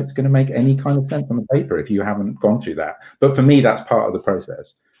do you know it's going to make any kind of sense on the paper if you haven't gone through that? But for me, that's part of the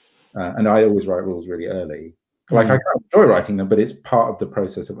process. And I always write rules really early. Like, I quite enjoy writing them, but it's part of the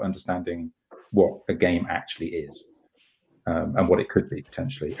process of understanding what a game actually is, and what it could be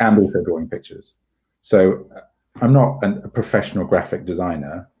potentially, and also drawing pictures. So I'm not a professional graphic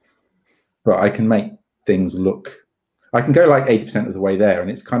designer, but I can make things look. I can go like 80% of the way there,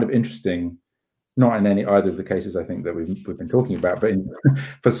 and it's kind of interesting. Not in either of the cases I think that we've been talking about, but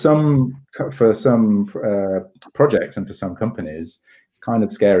for some projects and for some companies, it's kind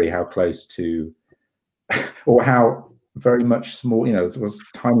of scary how close to, or how very much small. You know, it was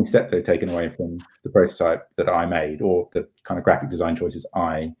a tiny step they've taken away from the prototype that I made, or the kind of graphic design choices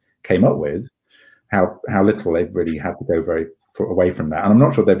I came up with. How little they've really had to go very away from that. And I'm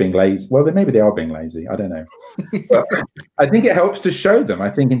not sure they're being lazy. Well, maybe they are being lazy. I don't know. But I think it helps to show them. I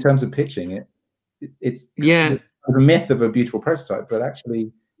think in terms of pitching it, it's the myth of a beautiful prototype, but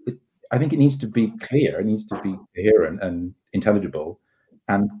actually, I think it needs to be clear. It needs to be coherent and intelligible.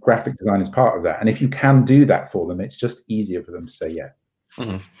 And graphic design is part of that. And if you can do that for them, it's just easier for them to say yes.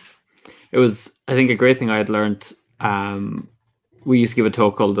 Mm-hmm. It was, I think, a great thing I had learned. We used to give a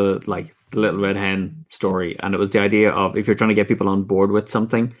talk called the Little Red Hen story, and it was the idea of, if you're trying to get people on board with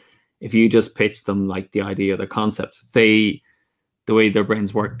something, if you just pitch them like the idea, the concept, the way their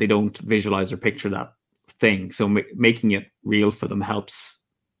brains work, they don't visualize or picture that thing. So making it real for them helps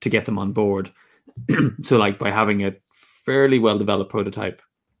to get them on board. So like by having a fairly well developed prototype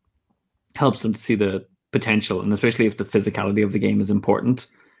helps them to see the potential, and especially if the physicality of the game is important,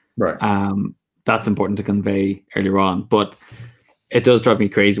 right? That's important to convey earlier on. But it does drive me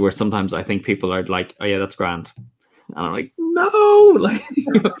crazy where sometimes I think people are like, oh yeah, that's grand. And I'm like, no, like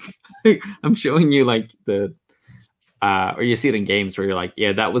I'm showing you like or you see it in games where you're like,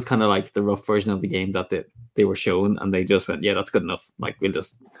 yeah, that was kind of like the rough version of the game that they were shown, and they just went, yeah, that's good enough. Like, we'll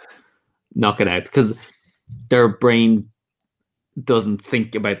just knock it out, because their brain doesn't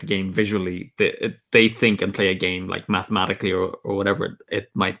think about the game visually. They think and play a game like mathematically or whatever it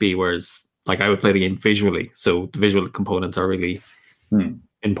might be. Whereas like I would play the game visually. So the visual components are really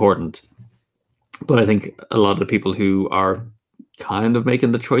important. But I think a lot of the people who are kind of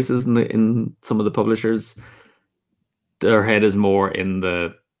making the choices in some of the publishers, their head is more in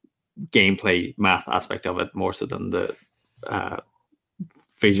the gameplay math aspect of it, more so than the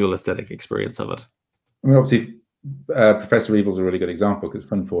visual aesthetic experience of it. I mean, obviously, Professor Evil's a really good example, because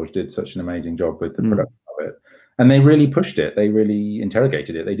Funforge did such an amazing job with the production of it, and they really pushed it. They really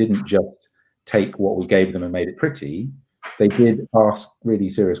interrogated it. They didn't just take what we gave them and made it pretty. They did ask really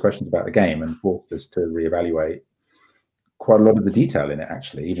serious questions about the game and forced us to reevaluate quite a lot of the detail in it,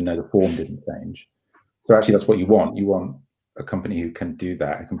 actually, even though the form didn't change. So actually, that's what you want. You want a company who can do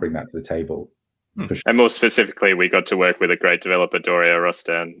that, who can bring that to the table. For sure. And more specifically, we got to work with a great developer, Doria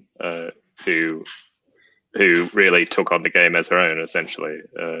Rostan, who really took on the game as her own, essentially.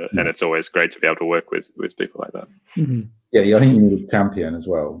 And it's always great to be able to work with people like that. Mm-hmm. Yeah, I think you need a champion as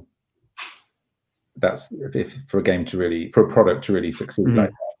well. That's for a product to really succeed like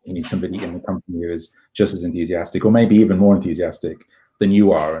that, you need somebody in the company who is just as enthusiastic, or maybe even more enthusiastic than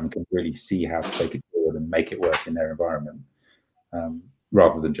you are and can really see how to take it forward and make it work in their environment,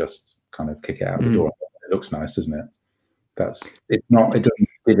 rather than just kind of kick it out the door. It looks nice, doesn't it? It doesn't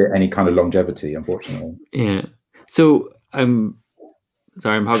give it any kind of longevity, unfortunately. Yeah. So I'm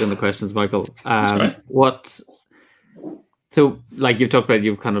hogging the questions, Michael. So like you've talked about,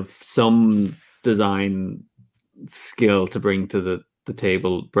 you've kind of some design skill to bring to the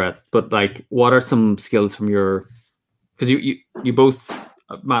table, Brett, but like what are some skills from your, because you both,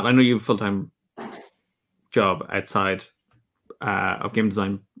 Matt, I know you have a full-time job outside of game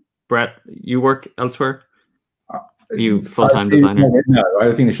design. Brett, you work elsewhere? Are you full-time designer? No,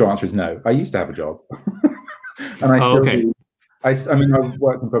 I think the short answer is no. I used to have a job. And I still do. I mean, I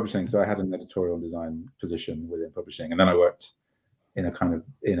worked in publishing, so I had an editorial design position within publishing, and then I worked in a kind of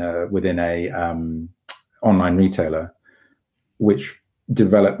within a online retailer, which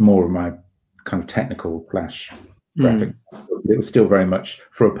developed more of my kind of technical flash graphic. It was still very much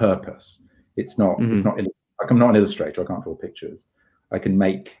for a purpose. It's not. It's not like I'm not an illustrator. I can't draw pictures. I can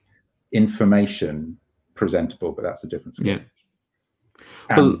make information presentable, but that's a different skill. Yeah.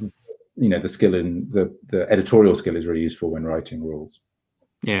 And, the skill in the editorial skill is really useful when writing rules.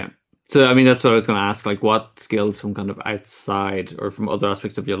 Yeah. So, I mean, that's what I was going to ask. Like, what skills from kind of outside or from other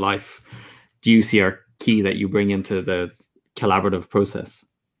aspects of your life do you see are key that you bring into the collaborative process?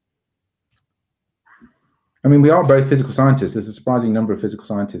 I mean, we are both physical scientists. There's a surprising number of physical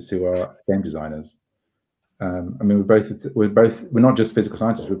scientists who are game designers. I mean, we're not just physical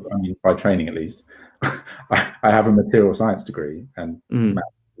scientists. I mean, by training at least. I have a material science degree, and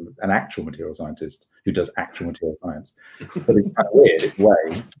an actual material scientist who does actual material science. But it's kind of weird in a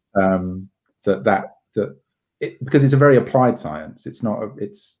way because it's a very applied science. It's not.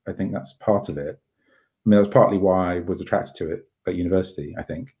 I think that's part of it. I mean, that's partly why I was attracted to it at university. I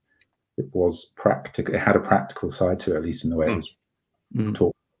think it was practical. It had a practical side to it, at least in the way it was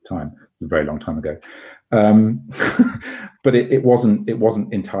taught at the time, a very long time ago. But it wasn't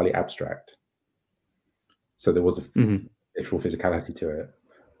entirely abstract. So there was a actual physicality to it,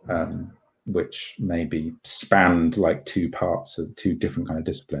 which maybe spanned like two parts of two different kind of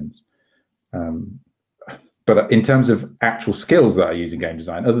disciplines. But in terms of actual skills that I use in game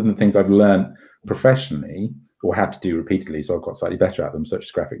design, other than things I've learned professionally or had to do repeatedly, so I've got slightly better at them, such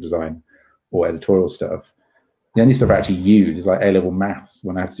as graphic design or editorial stuff, the only stuff I actually use is like A-level maths,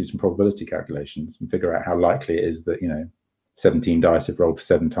 when I have to do some probability calculations and figure out how likely it is that 17 dice if rolled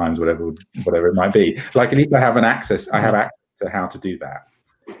 7 times, whatever it might be. Like, at least I have access to how to do that,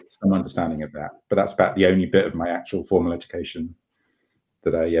 some understanding of that. But that's about the only bit of my actual formal education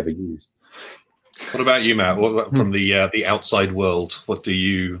that I ever use. What about you, Matt? What about from the outside world? What do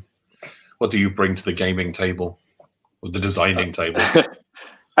you bring to the gaming table or the designing table?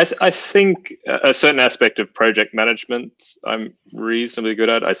 I think a certain aspect of project management I'm reasonably good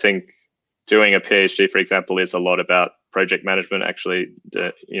at. I think doing a PhD, for example, is a lot about project management, actually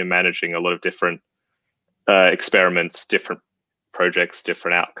managing a lot of different experiments, different projects,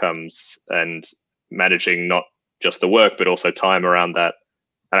 different outcomes, and managing not just the work, but also time around that.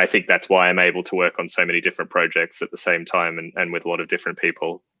 And I think that's why I'm able to work on so many different projects at the same time and with a lot of different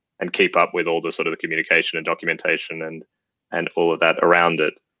people and keep up with all the sort of the communication and documentation and all of that around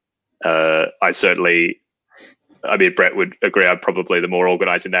it. I mean, Brett would agree, I'm probably the more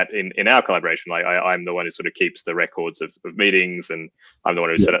organized in that in our collaboration. Like I'm the one who sort of keeps the records of meetings, and I'm the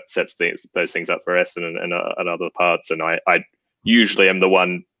one who sets those things up for Essen and other parts. And I usually am the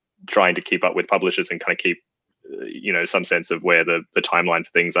one trying to keep up with publishers and kind of keep, some sense of where the timeline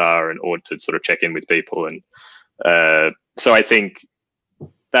for things are, or to sort of check in with people. And so I think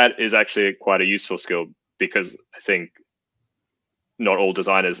that is actually quite a useful skill, because I think not all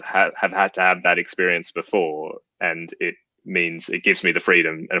designers have had to have that experience before, and it means it gives me the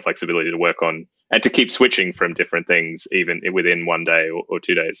freedom and flexibility to work on and to keep switching from different things, even within 1 day or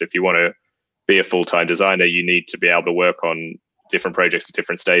 2 days. If you want to be a full-time designer, you need to be able to work on different projects at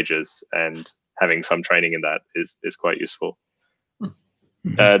different stages, and having some training in that is quite useful.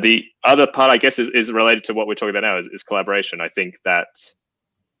 The other part, I guess, is related to what we're talking about now, is collaboration. I think that,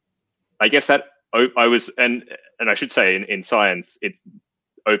 I was, and I should say in science,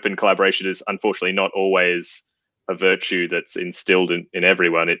 open collaboration is unfortunately not always a virtue that's instilled in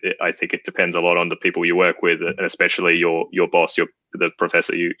everyone. I think it depends a lot on the people you work with, and especially your boss, the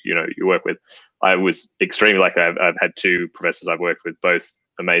professor you work with. I was extremely lucky. I've had 2 professors I've worked with, both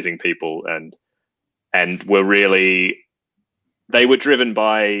amazing people, and they were driven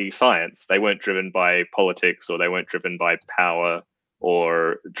by science. They weren't driven by politics, or they weren't driven by power,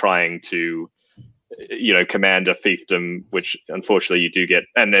 or trying to command a fiefdom, which unfortunately you do get.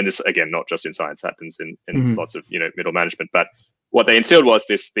 And then this, again, not just in science, happens in lots of middle management, but what they instilled was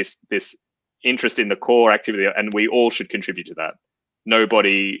this interest in the core activity, and we all should contribute to that.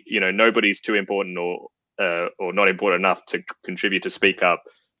 Nobody's too important or not important enough to contribute, to speak up,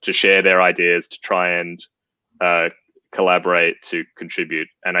 to share their ideas, to try and collaborate, to contribute.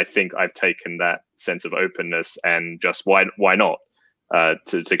 And I think I've taken that sense of openness and just why not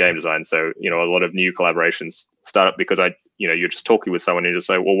to game design. So a lot of new collaborations start up because you're just talking with someone and you just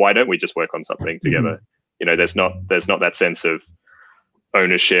say, well, why don't we just work on something together? There's not that sense of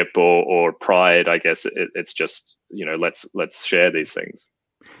ownership or pride. I guess it's just let's share these things.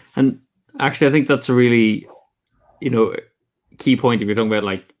 And actually, I think that's a really key point if you're talking about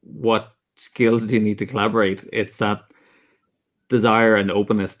like what skills do you need to collaborate. It's that desire and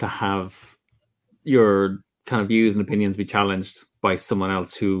openness to have your kind of views and opinions be challenged by someone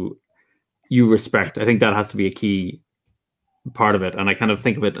else who you respect. I think that has to be a key part of it. And I kind of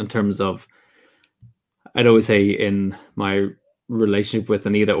think of it in terms of, I'd always say in my relationship with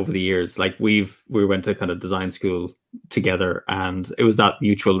Anita over the years, like we went to kind of design school together, and it was that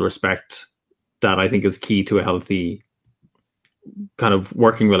mutual respect that I think is key to a healthy kind of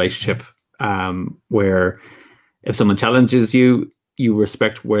working relationship, where if someone challenges you, you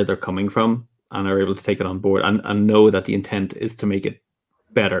respect where they're coming from and are able to take it on board and know that the intent is to make it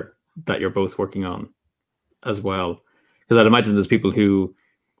better, that you're both working on as well. Because I'd imagine there's people who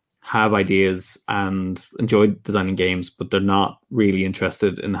have ideas and enjoy designing games, but they're not really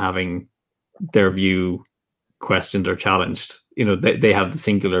interested in having their view questioned or challenged. They have the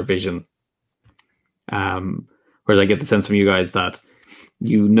singular vision. Whereas I get the sense from you guys that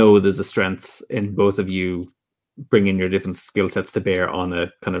there's a strength in both of you bringing your different skill sets to bear on a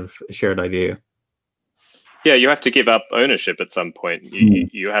kind of shared idea. Yeah, you have to give up ownership at some point.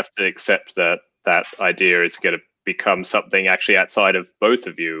 You have to accept that idea is going to become something actually outside of both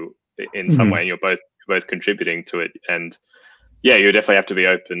of you in some way, and you're both contributing to it. And yeah, you definitely have to be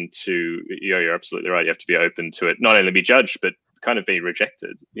open to. You're absolutely right. You have to be open to it, not only be judged, but kind of be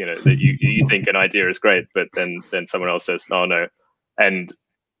rejected. That you think an idea is great, but then someone else says, "Oh no,"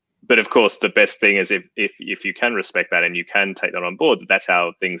 But of course, the best thing is if you can respect that and you can take that on board, that's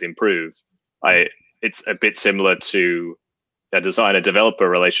how things improve. It's a bit similar to a designer-developer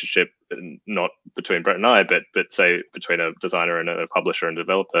relationship, not between Brett and I, but say between a designer and a publisher and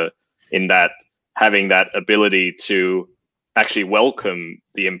developer, in that having that ability to actually welcome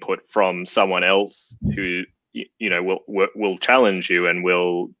the input from someone else who will challenge you and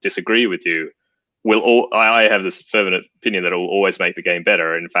will disagree with you. I have this fervent opinion that it will always make the game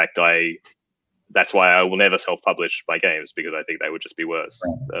better. In fact, that's why I will never self-publish my games, because I think they would just be worse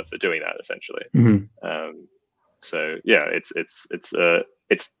for doing that, essentially. Mm-hmm. So yeah, it's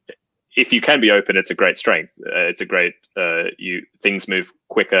if you can be open, it's a great strength. It's a great things move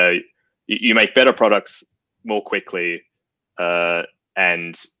quicker. You make better products more quickly, and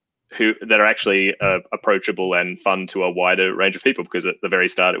that are actually approachable and fun to a wider range of people. Because at the very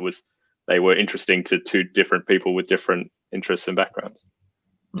start, they were interesting to two different people with different interests and backgrounds.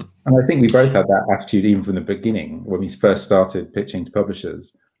 And I think we both had that attitude even from the beginning. When we first started pitching to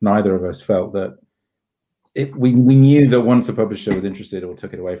publishers, neither of us felt that we knew that once a publisher was interested or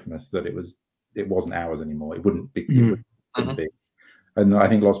took it away from us, that it wasn't ours anymore. It wouldn't be. It wouldn't be. And I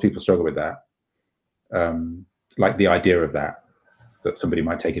think lots of people struggle with that, like the idea of that somebody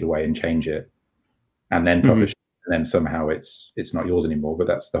might take it away and change it, and then publish it, and then somehow it's not yours anymore. But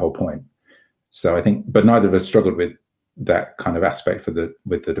that's the whole point. So I think, but neither of us struggled with that kind of aspect with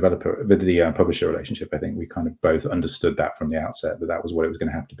the publisher relationship. I think we kind of both understood that from the outset, that was what it was going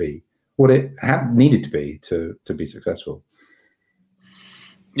to have to be, what it needed to be to be successful.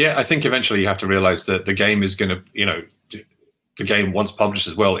 Yeah, I think eventually you have to realize that the game is going to, the game once published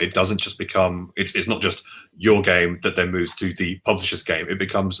as well, it doesn't just become, it's not just your game that then moves to the publisher's game. It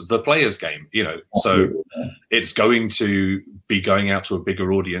becomes the player's game, so it's going to be going out to a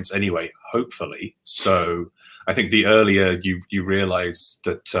bigger audience anyway, hopefully. So I think the earlier you realize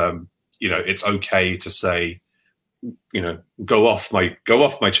that, it's okay to say, go off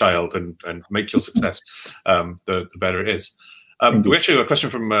my child and make your success, the better it is. We actually have a question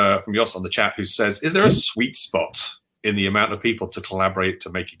from Jos on the chat, who says, is there a sweet spot in the amount of people to collaborate to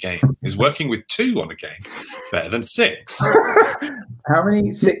make a game? Is working with 2 on a game better than 6? How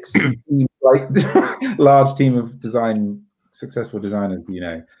many 6 like large team of successful designers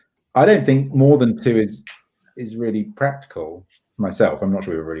I don't think more than 2 is really practical myself. I'm not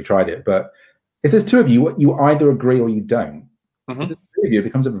sure we've really tried it, but if there's 2 of you, you either agree or you don't. If there's 2 of you, it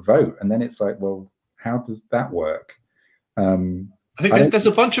becomes a vote, and then it's like, well, how does that work? I think there's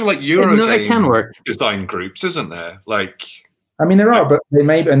a bunch of like Euro game can work. design groups, isn't there? Like, I mean, there are, but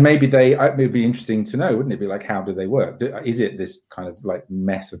maybe it would be interesting to know, wouldn't it? Be like, how do they work? Is it this kind of like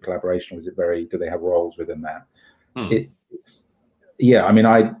mess of collaboration, or is it do they have roles within that? It's yeah. I mean,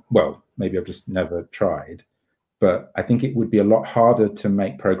 maybe I've just never tried, but I think it would be a lot harder to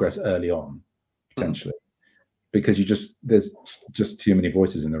make progress early on, potentially, because there's just too many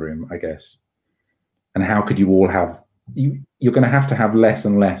voices in the room, I guess. And how could you all have? You're going to have less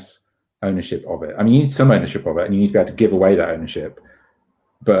and less ownership of it. I mean, you need some ownership of it, and you need to be able to give away that ownership,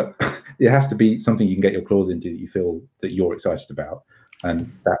 but it has to be something you can get your claws into that you feel that you're excited about,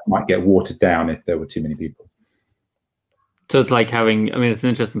 and that might get watered down if there were too many people. So it's like having, I mean, it's an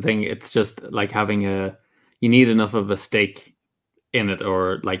interesting thing. It's just like having you need enough of a stake in it,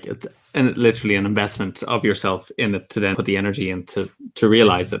 or like and literally an investment of yourself in it to then put the energy into to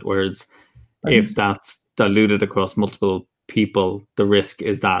realize it. Whereas if that's diluted across multiple people, the risk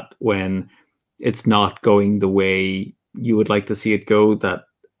is that when it's not going the way you would like to see it go, that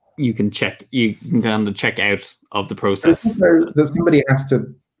you can kind of check out of the process. That somebody has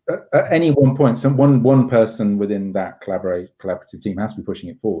to, at any one point, one person within that collaborative team has to be pushing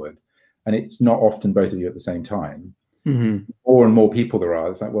it forward, and it's not often both of you at the same time. More and more people there are.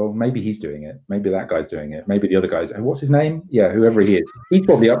 It's like, well, maybe he's doing it, maybe that guy's doing it, maybe the other guy's. What's his name? Yeah, whoever he is, he's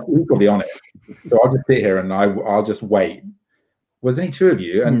probably on it. So I'll just sit here and I'll just wait. Was only two of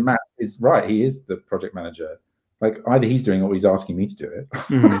you, and Matt is right. He is the project manager. Like, either he's doing it or he's asking me to do it.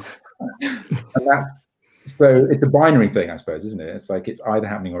 And so it's a binary thing, I suppose, isn't it? It's like it's either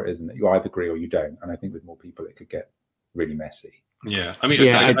happening or it isn't. You either agree or you don't. And I think with more people, it could get really messy. Yeah, I mean,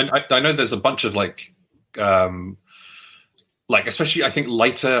 I know there's a bunch of like especially I think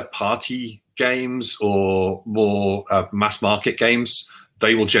lighter party games or more mass market games.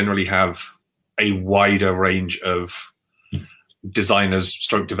 They will generally have a wider range of designers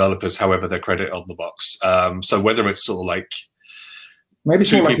stroke developers, however they're credited on the box. So whether it's sort of like maybe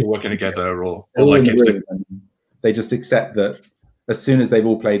two people working together or like it's they just accept that as soon as they've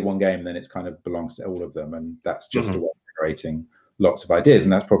all played one game, then it kind of belongs to all of them, and that's just a way of generating lots of ideas.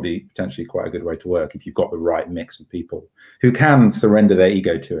 And that's probably potentially quite a good way to work if you've got the right mix of people who can surrender their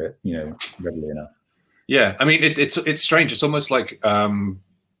ego to it, readily enough. Yeah, I mean it's strange. It's almost like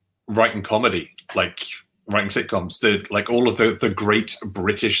writing comedy, like writing sitcoms. All of the great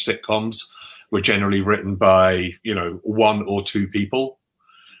British sitcoms were generally written by one or two people,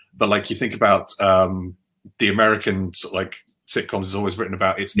 but like you think about the American sitcoms is always written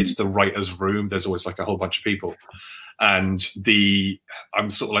about it's the writer's room. There's always like a whole bunch of people, and I'm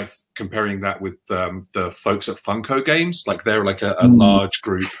sort of like comparing that with the folks at Funko Games. Like they're like a large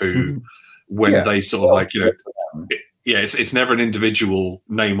group who when they sort of like it's never an individual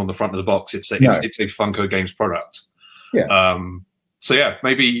name on the front of the box. It's a Funko Games product. Yeah. So yeah,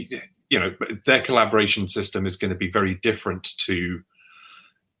 maybe their collaboration system is going to be very different to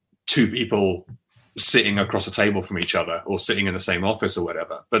two people sitting across a table from each other or sitting in the same office or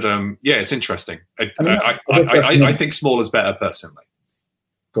whatever. But yeah, it's interesting. I think small is better personally.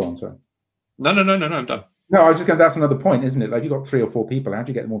 Go on, sorry. No, I'm done. No, I was just going. That's another point, isn't it? Like you've got 3 or 4 people. How do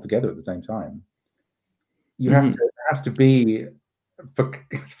you get them all together at the same time? You have to. It has to be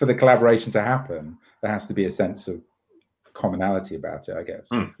for the collaboration to happen. There has to be a sense of commonality about it. I guess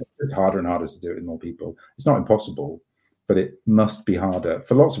it's harder and harder to do it with more people. It's not impossible, but it must be harder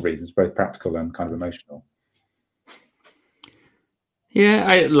for lots of reasons, both practical and kind of emotional. Yeah,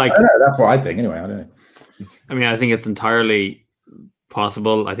 I don't know, that's what I think. Anyway, I don't know. I mean, I think it's entirely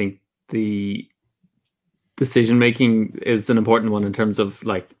possible. I think the decision making is an important one in terms of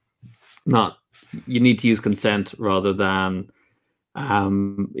you need to use consent rather than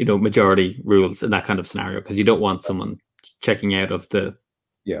majority rules in that kind of scenario, because you don't want someone checking out of the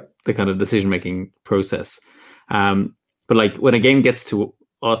kind of decision making process. But like when a game gets to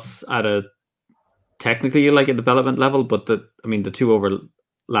us at a technically like a development level, but the two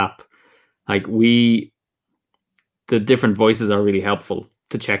overlap. Like the different voices are really helpful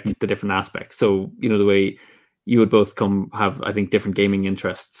to check the different aspects. So the way you would both have, I think, different gaming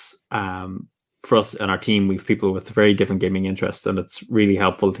interests. For us and our team, we've people with very different gaming interests, and it's really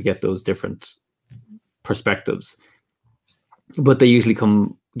helpful to get those different perspectives. But they usually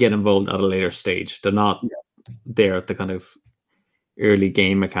get involved at a later stage. They're not there at the kind of early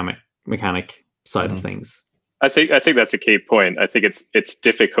game mechanic side of things. I think that's a key point. I think it's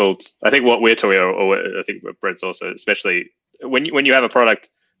difficult. I think what we're talking about, or I think what Brett's also, especially when you have a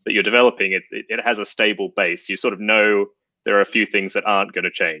product that you're developing, it has a stable base. You sort of know there are a few things that aren't going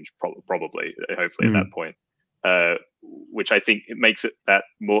to change, probably, hopefully at that point, which I think it makes it that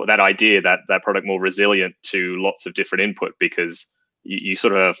idea that product more resilient to lots of different input, because you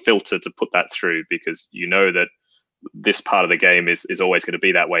sort of have a filter to put that through, because you know that this part of the game is always going to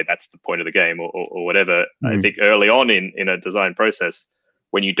be that way. That's the point of the game, or whatever. I think early on in a design process,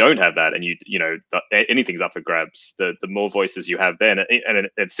 when you don't have that, and anything's up for grabs, the more voices you have then, and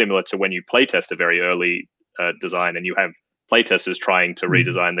it's similar to when you playtest a very early design, and you have playtesters trying to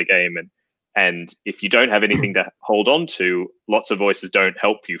redesign the game, and if you don't have anything to hold on to, lots of voices don't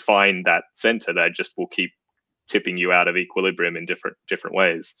help you find that center. They just will keep tipping you out of equilibrium in different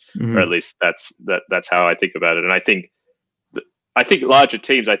ways, or at least that's how I think about it. And I think larger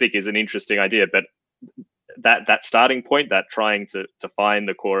teams, I think, is an interesting idea, but that starting point, that trying to find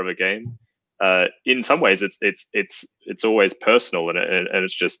the core of a game, in some ways it's always personal, and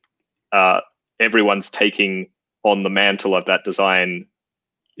it's just everyone's taking on the mantle of that design,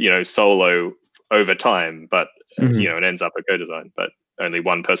 solo over time, but it ends up a co-design, but only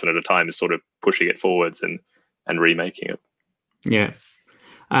one person at a time is sort of pushing it forwards and remaking it. Yeah.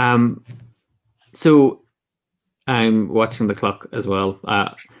 So I'm watching the clock as well.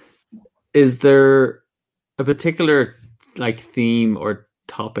 Is there a particular theme or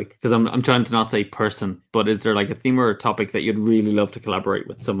topic? Because I'm trying to not say person, but is there a theme or a topic that you'd really love to collaborate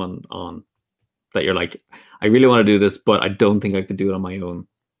with someone on, that you're like, I really want to do this, but I don't think I could do it on my own?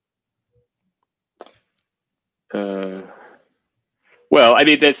 Well, I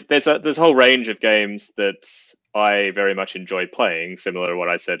mean, there's a whole range of games that I very much enjoy playing, similar to what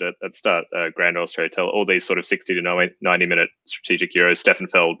I said at the start. Grand Austria Hotel, all these sort of 60 to 90-minute strategic Euros.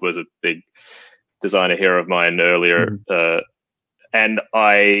 Steffenfeld was a big designer hero of mine earlier. And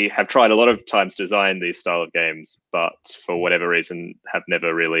I have tried a lot of times to design these style of games, but for whatever reason have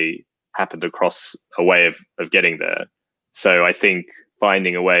never really happened across a way of getting there. So I think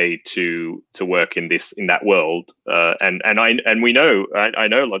finding a way to work in that world, and we know I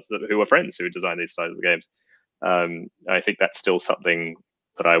know lots who are friends who design these styles of games. I think that's still something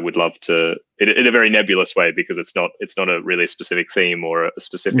that I would love to, in a very nebulous way, because it's not a really specific theme or a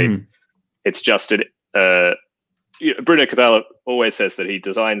specific. It's just Bruno Cathala always says that he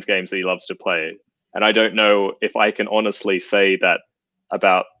designs games that he loves to play, and I don't know if I can honestly say that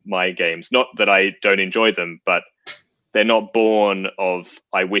about my games. Not that I don't enjoy them, but they're not born of,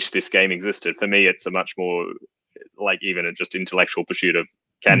 I wish this game existed. For me, it's a much more even a just intellectual pursuit of,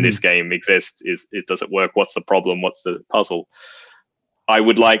 can this game exist? Does it work? What's the problem? What's the puzzle? I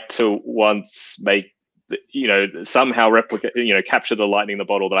would like to once make, somehow replicate, capture the lightning in the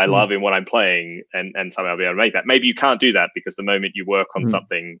bottle that I love in what I'm playing, and somehow be able to make that. Maybe you can't do that, because the moment you work on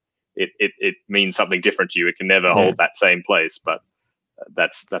something, it means something different to you. It can never hold that same place, but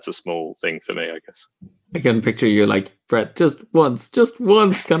that's a small thing for me, I guess. I can picture you like, Brett, just once,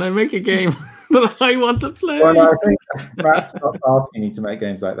 can I make a game that I want to play? Well, I think Matt stopped asking me to make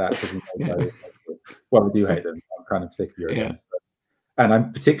games like that, because well, I do hate them. I'm kind of sick of Eurogames. And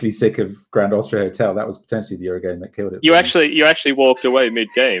I'm particularly sick of Grand Austria Hotel. That was potentially the Eurogame that killed it. You actually walked away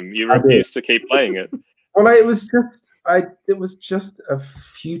mid-game. You refused to keep playing it. Well, it was just a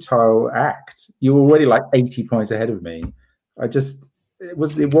futile act. You were already 80 points ahead of me. It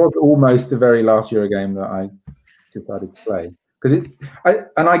was almost the very last Eurogame that I decided to play, because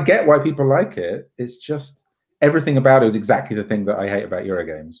I get why people like it. It's just everything about it was exactly the thing that I hate about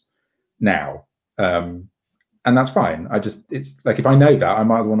Eurogames now, and that's fine. It's like, if I know that, I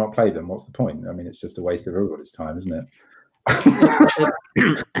might as well not play them. What's the point? I mean, it's just a waste of everybody's time, isn't it?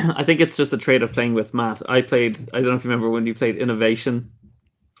 I think it's just a trade of playing with Matt. I don't know if you remember when you played Innovation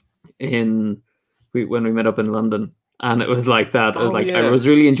when we met up in London. And it was like that. I was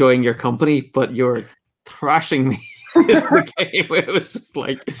really enjoying your company, but you're thrashing me in the game. It was just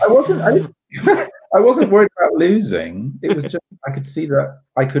like, I wasn't worried about losing. It was just, I could see that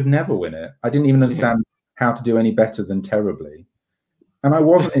I could never win it. I didn't even understand how to do any better than terribly, and I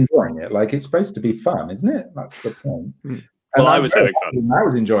wasn't enjoying it. It's supposed to be fun, isn't it? That's the point. Well, I was having fun. I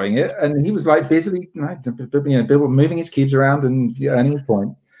was enjoying it, and he was busily, moving his cubes around and earning his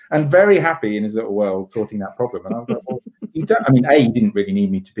points. And very happy in his little world sorting that problem. And I was like, well, you didn't really need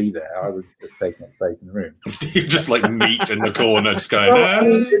me to be there. I was just taking up space in the room. You just meat in the corner, just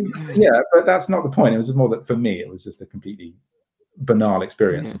going, yeah, but that's not the point. It was more that for me, it was just a completely banal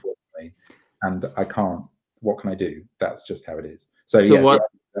experience, unfortunately. And what can I do? That's just how it is. So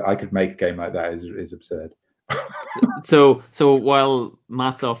I could make a game like that is absurd. So while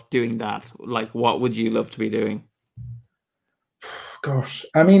Matt's off doing that, what would you love to be doing? Gosh,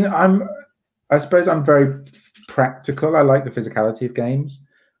 I mean, I suppose I'm very practical. I like the physicality of games,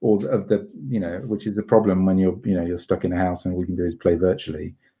 or of the, which is a problem when you're stuck in a house, and all we can do is play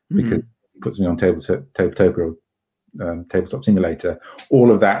virtually, because it puts me on tabletop or tabletop simulator.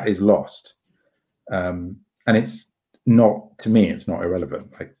 All of that is lost, and to me, it's not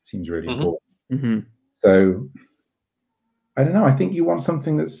irrelevant. It seems really important. So I don't know. I think you want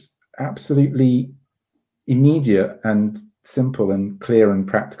something that's absolutely immediate and simple and clear and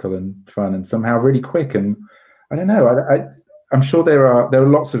practical and fun and somehow really quick. And I don't know. I'm sure there are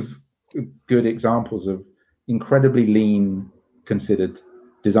lots of good examples of incredibly lean, considered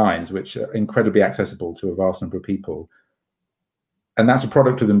designs which are incredibly accessible to a vast number of people. And that's a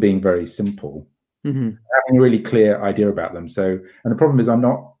product of them being very simple, having a really clear idea about them. So, and the problem is I'm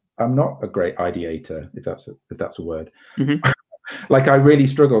not a great ideator, if that's a word. Like I really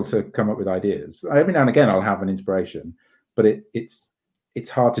struggle to come up with ideas. Every now and again I'll have an inspiration, but it's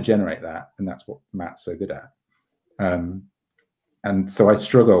hard to generate that, and that's what Matt's so good at. And so I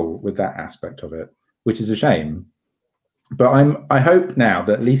struggle with that aspect of it, which is a shame. But I hope now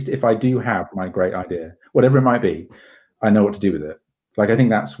that at least if I do have my great idea, whatever it might be, I know what to do with it. Like I think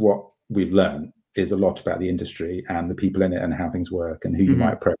that's what we've learned, is a lot about the industry and the people in it and how things work and who you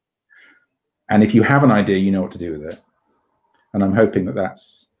might approach. And if you have an idea, you know what to do with it. And I'm hoping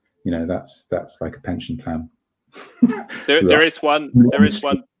that's like a pension plan. There is one.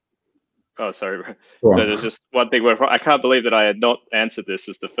 Oh, sorry. There's just one thing where I can't believe that I had not answered this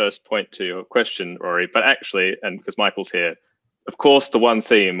as the first point to your question, Rory. But actually, and because Michael's here, of course, the one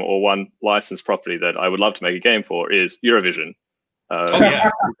theme or one licensed property that I would love to make a game for is Eurovision.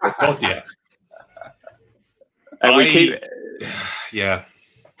 God, yeah. And we keep. Yeah.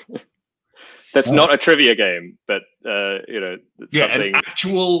 That's not a trivia game, but something. An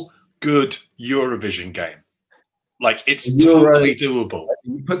actual good Eurovision game. Like it's totally doable.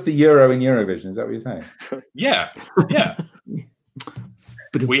 He puts the euro in Eurovision. Is that what you're saying? Yeah.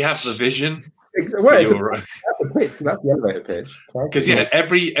 We have the vision. That's the pitch. That's the elevator pitch. Because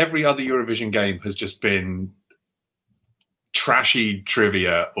every other Eurovision game has just been trashy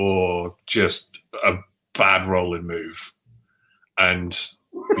trivia or just a bad rolling move, and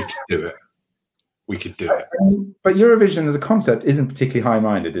we could do it. But Eurovision as a concept isn't particularly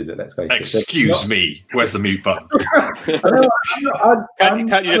high-minded, is it? Let's face it. Excuse me. Where's the mute button?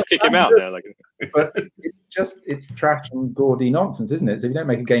 Can't you just kick him out now? But it's trash and gaudy nonsense, isn't it? So if you don't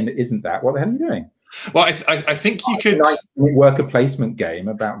make a game that isn't that, what the hell are you doing? Well, I think you could work a placement game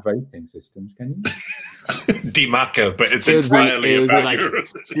about voting systems, can you? Demaka, but it's entirely about like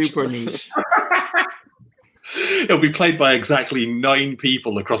super niche. It'll be played by exactly 9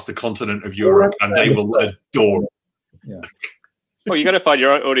 people across the continent of Europe, and they will adore it. Yeah. Well, you got to find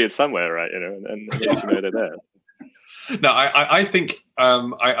your audience somewhere, right? And at least they're there. No, I think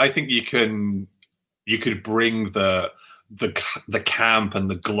you could bring the camp and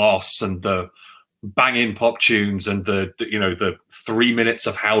the gloss and the banging pop tunes and the 3 minutes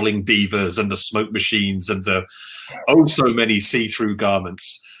of howling divas and the smoke machines and the so many see-through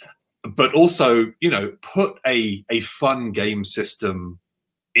garments. But also, put a fun game system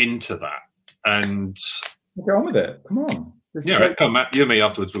into that, and get on with it. Come on. Right. Come, Matt. You and me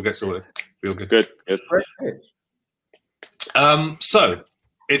afterwards. We'll get sorted. Real good. Good. So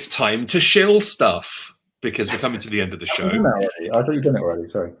it's time to shill stuff because we're coming to the end of the show. I thought you'd done it already.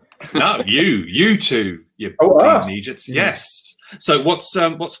 Sorry. No, you two, you Egypts. Yes. So what's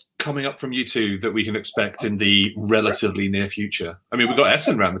coming up from you two that we can expect in the relatively near future? I mean, we've got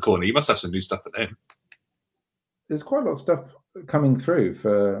Essen around the corner. You must have some new stuff for them. There's quite a lot of stuff coming through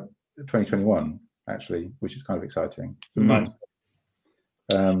for 2021, actually, which is kind of exciting. Nice.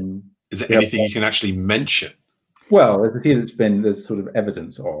 Is there anything you can actually mention? Well, there's a few there's sort of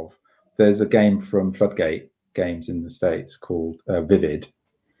evidence of. There's a game from Floodgate Games in the States called Vivid,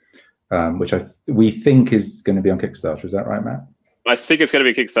 which we think is going to be on Kickstarter. Is that right, Matt? I think it's going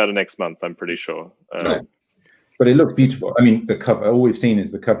to be Kickstarter next month. I'm pretty sure. But it looks beautiful. I mean, the cover. All we've seen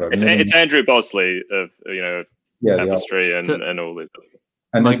is the cover. It's Andrew Bosley of Tapestry and all this stuff.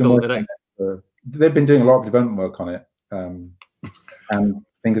 And they've been doing a lot of development work on it, and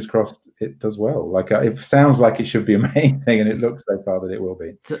fingers crossed it does well. Like it sounds like it should be amazing, and it looks so far that it will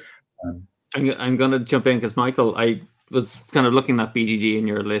be. I'm going to jump in because Michael, I was kind of looking at BGG in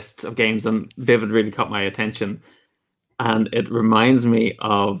your list of games, and Vivid really caught my attention. And it reminds me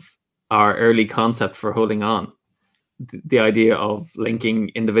of our early concept for Holding On. The idea of linking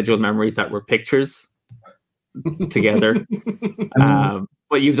individual memories that were pictures together.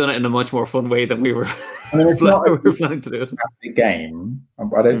 But you've done it in a much more fun way than we were, planning to do it. The game,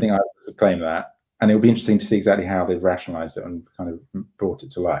 I don't think I would claim that. And it'll be interesting to see exactly how they've rationalized it and kind of brought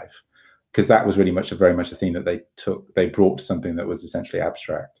it to life. Because that was really very much a theme that they brought to something that was essentially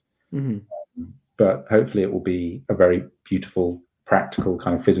abstract. But hopefully it will be a very beautiful, practical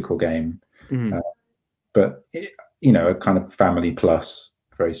kind of physical game. But a kind of family plus,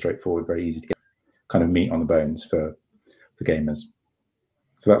 very straightforward, very easy to get kind of meat on the bones for gamers.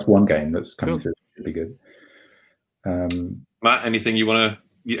 So that's one game that's coming through. Should be good. Matt, anything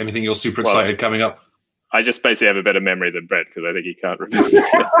you're super excited coming up? I just basically have a better memory than Brett because I think he can't remember.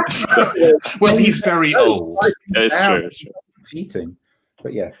 Well, he's very old. It's true. Cheating.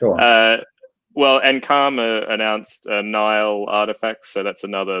 But yes, go on. Well, Encama announced Nile Artifacts, so that's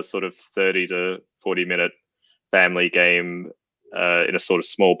another sort of 30 to 40-minute family game in a sort of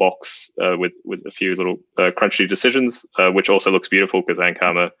small box with a few little crunchy decisions, which also looks beautiful because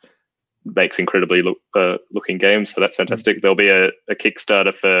Ankama makes incredibly looking games, so that's fantastic. There'll be a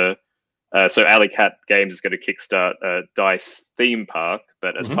Kickstarter for so Alley Cat Games is going to kickstart a Dice theme park,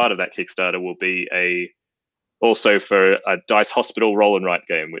 but as part of that Kickstarter will be also for a Dice Hospital roll and write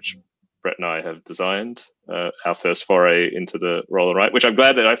game, which Brett and I have designed. Our first foray into the roll and write, which I'm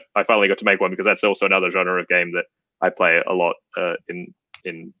glad that I finally got to make one because that's also another genre of game that I play a lot in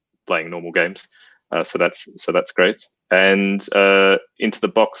playing normal games. So that's great. And Into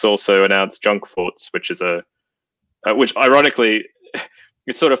the Box also announced Junk Forts, which is which ironically.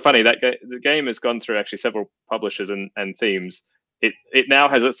 It's sort of funny that the game has gone through actually several publishers and themes. It now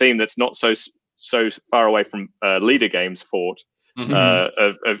has a theme that's not so far away from Leader Games' Fort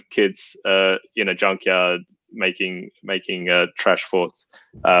of kids in a junkyard making trash forts,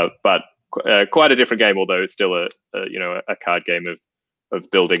 but quite a different game. Although it's still a card game of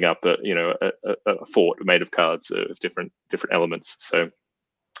building up a fort made of cards of different elements. So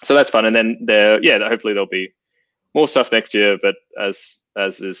that's fun. And then hopefully there'll be more stuff next year, but as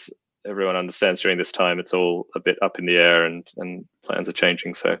is everyone understands during this time, it's all a bit up in the air and plans are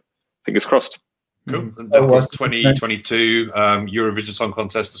changing. So fingers crossed. Cool. And of course, 2022 Eurovision Song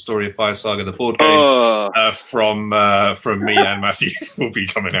Contest, The Story of Fire Saga, the board game from me and Matthew will be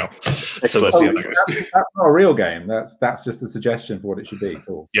coming out. So we'll see how that goes. That's not a real game. That's just a suggestion for what it should be.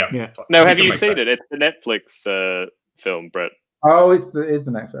 Cool. Yeah. No, have you seen it? It's the Netflix film, Brett. Oh, is the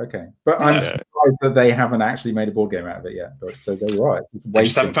next? Okay, but I'm surprised that they haven't actually made a board game out of it yet. But so they're right. They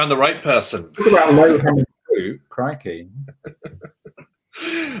just haven't found the right person. Talk about low-hanging fruit, crikey!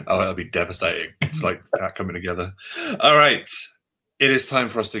 Oh, that'll be devastating. It's like that coming together. All right, it is time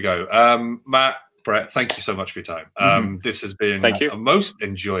for us to go. Matt, Brett, thank you so much for your time. This has been a most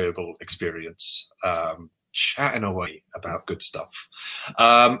enjoyable experience. Chatting away about good stuff.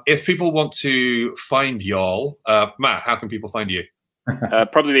 If people want to find y'all, Matt, how can people find you?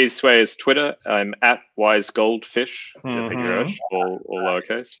 Probably the easiest way is Twitter. I'm at wisegoldfish, all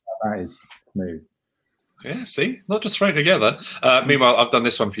lowercase. That is smooth. Yeah, see? Not just thrown together. Meanwhile, I've done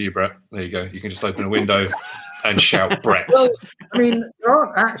this one for you, Brett. There you go. You can just open a window and shout Brett. Well, I mean, there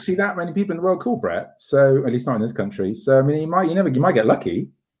aren't actually that many people in the world called Brett, so at least not in this country. So I mean, you might get lucky.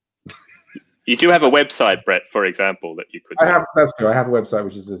 You do have a website, Brett, for example, that you could. That's true. I have a website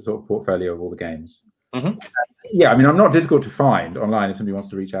which is a sort of portfolio of all the games. Yeah, I mean, I'm not difficult to find online if somebody wants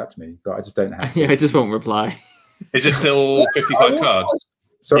to reach out to me, but I just don't have. I just won't reply. Is it still 55 cards?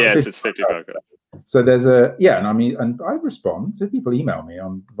 So yes, it's 55 cards. So there's and I respond. So if people email me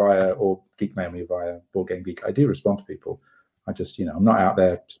or mail me via Board Game Geek, I do respond to people. I just, I'm not out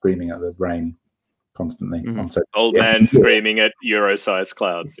there screaming at the rain constantly. Old man screaming at Euro-sized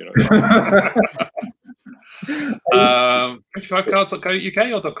clouds,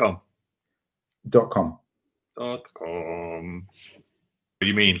 55cards.co.uk or .com? .com. .com. What do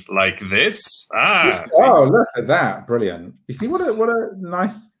you mean, like this? Oh, look at that! Brilliant. You see what a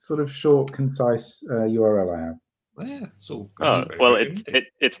nice sort of short, concise URL I have. Yeah, it's all. Well,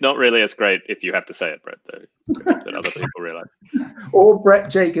 it's not really as great if you have to say it, Brett, though, that other people realise. Or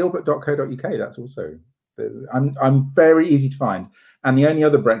brettjgilbert.co.uk. That's also. I'm very easy to find, and the only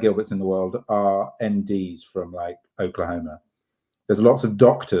other Brett Gilberts in the world are MDs from like Oklahoma. There's lots of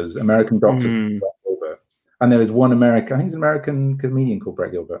doctors, American doctors, from Brett Gilbert, and there is one American. I think he's an American comedian called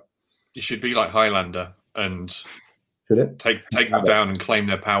Brett Gilbert. You should be like Highlander and should it take them down and claim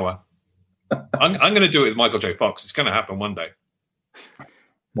their power. I'm going to do it with Michael J. Fox. It's going to happen one day.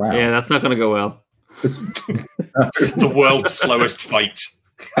 Wow. Yeah, that's not going to go well. The world's slowest fight.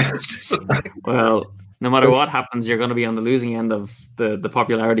 Well, no matter what happens, you're going to be on the losing end of the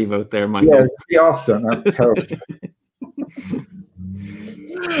popularity vote there, Michael. Yeah, the Austin. That's terrible.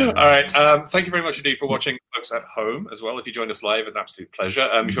 All right. Thank you very much indeed for watching, folks at home as well. If you joined us live, an absolute pleasure.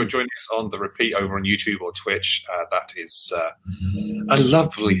 If you're joining us on the repeat over on YouTube or Twitch, that is a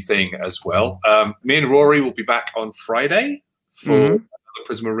lovely thing as well. Me and Rory will be back on Friday for the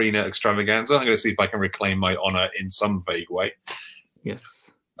Prism Arena extravaganza. I'm going to see if I can reclaim my honor in some vague way.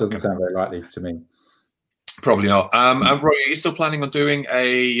 Yes. Doesn't sound very likely to me. Probably not. And Rory, are you still planning on doing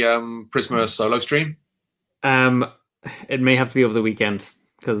a Prisma solo stream? It may have to be over the weekend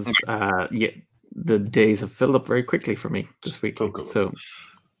because the days have filled up very quickly for me this week. Cool. So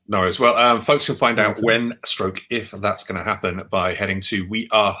No worries. Well, folks can find out when / if that's going to happen by heading to We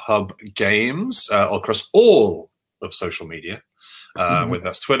Are Hub Games across all of social media, whether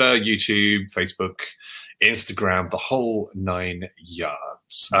that's Twitter, YouTube, Facebook, Instagram, the whole 9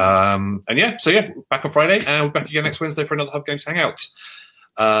 yards. And yeah, so yeah, back on Friday, and we're back again next Wednesday for another Hub Games Hangout.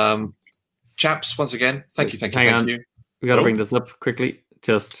 Chaps, once again, thank you. We got to bring this up quickly.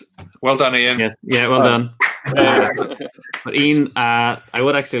 Just well done, Ian. Yes, yeah, well done. But Ian, I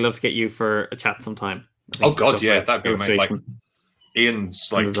would actually love to get you for a chat sometime. Oh God, yeah, that'd be amazing. Like Ian's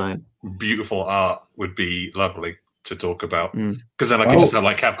design. Beautiful art would be lovely to talk about, because then I could just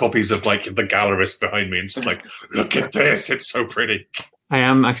have copies of like the gallerist behind me and just like, look at this, it's so pretty. I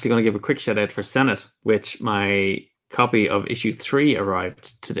am actually going to give a quick shout out for Senate, which my copy of issue 3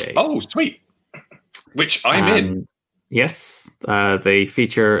 arrived today. Oh, sweet! Which I'm in. Yes, they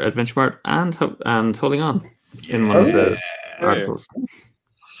feature Adventure Mart and Holding On in one of the articles.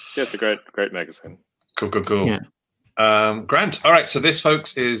 Yeah, it's a great magazine. Cool. Yeah. Grant. All right, so this,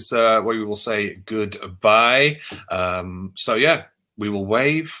 folks, is where we will say goodbye. So yeah, we will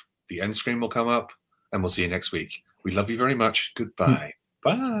wave. The end screen will come up, and we'll see you next week. We love you very much. Goodbye.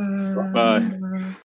 Bye. Bye.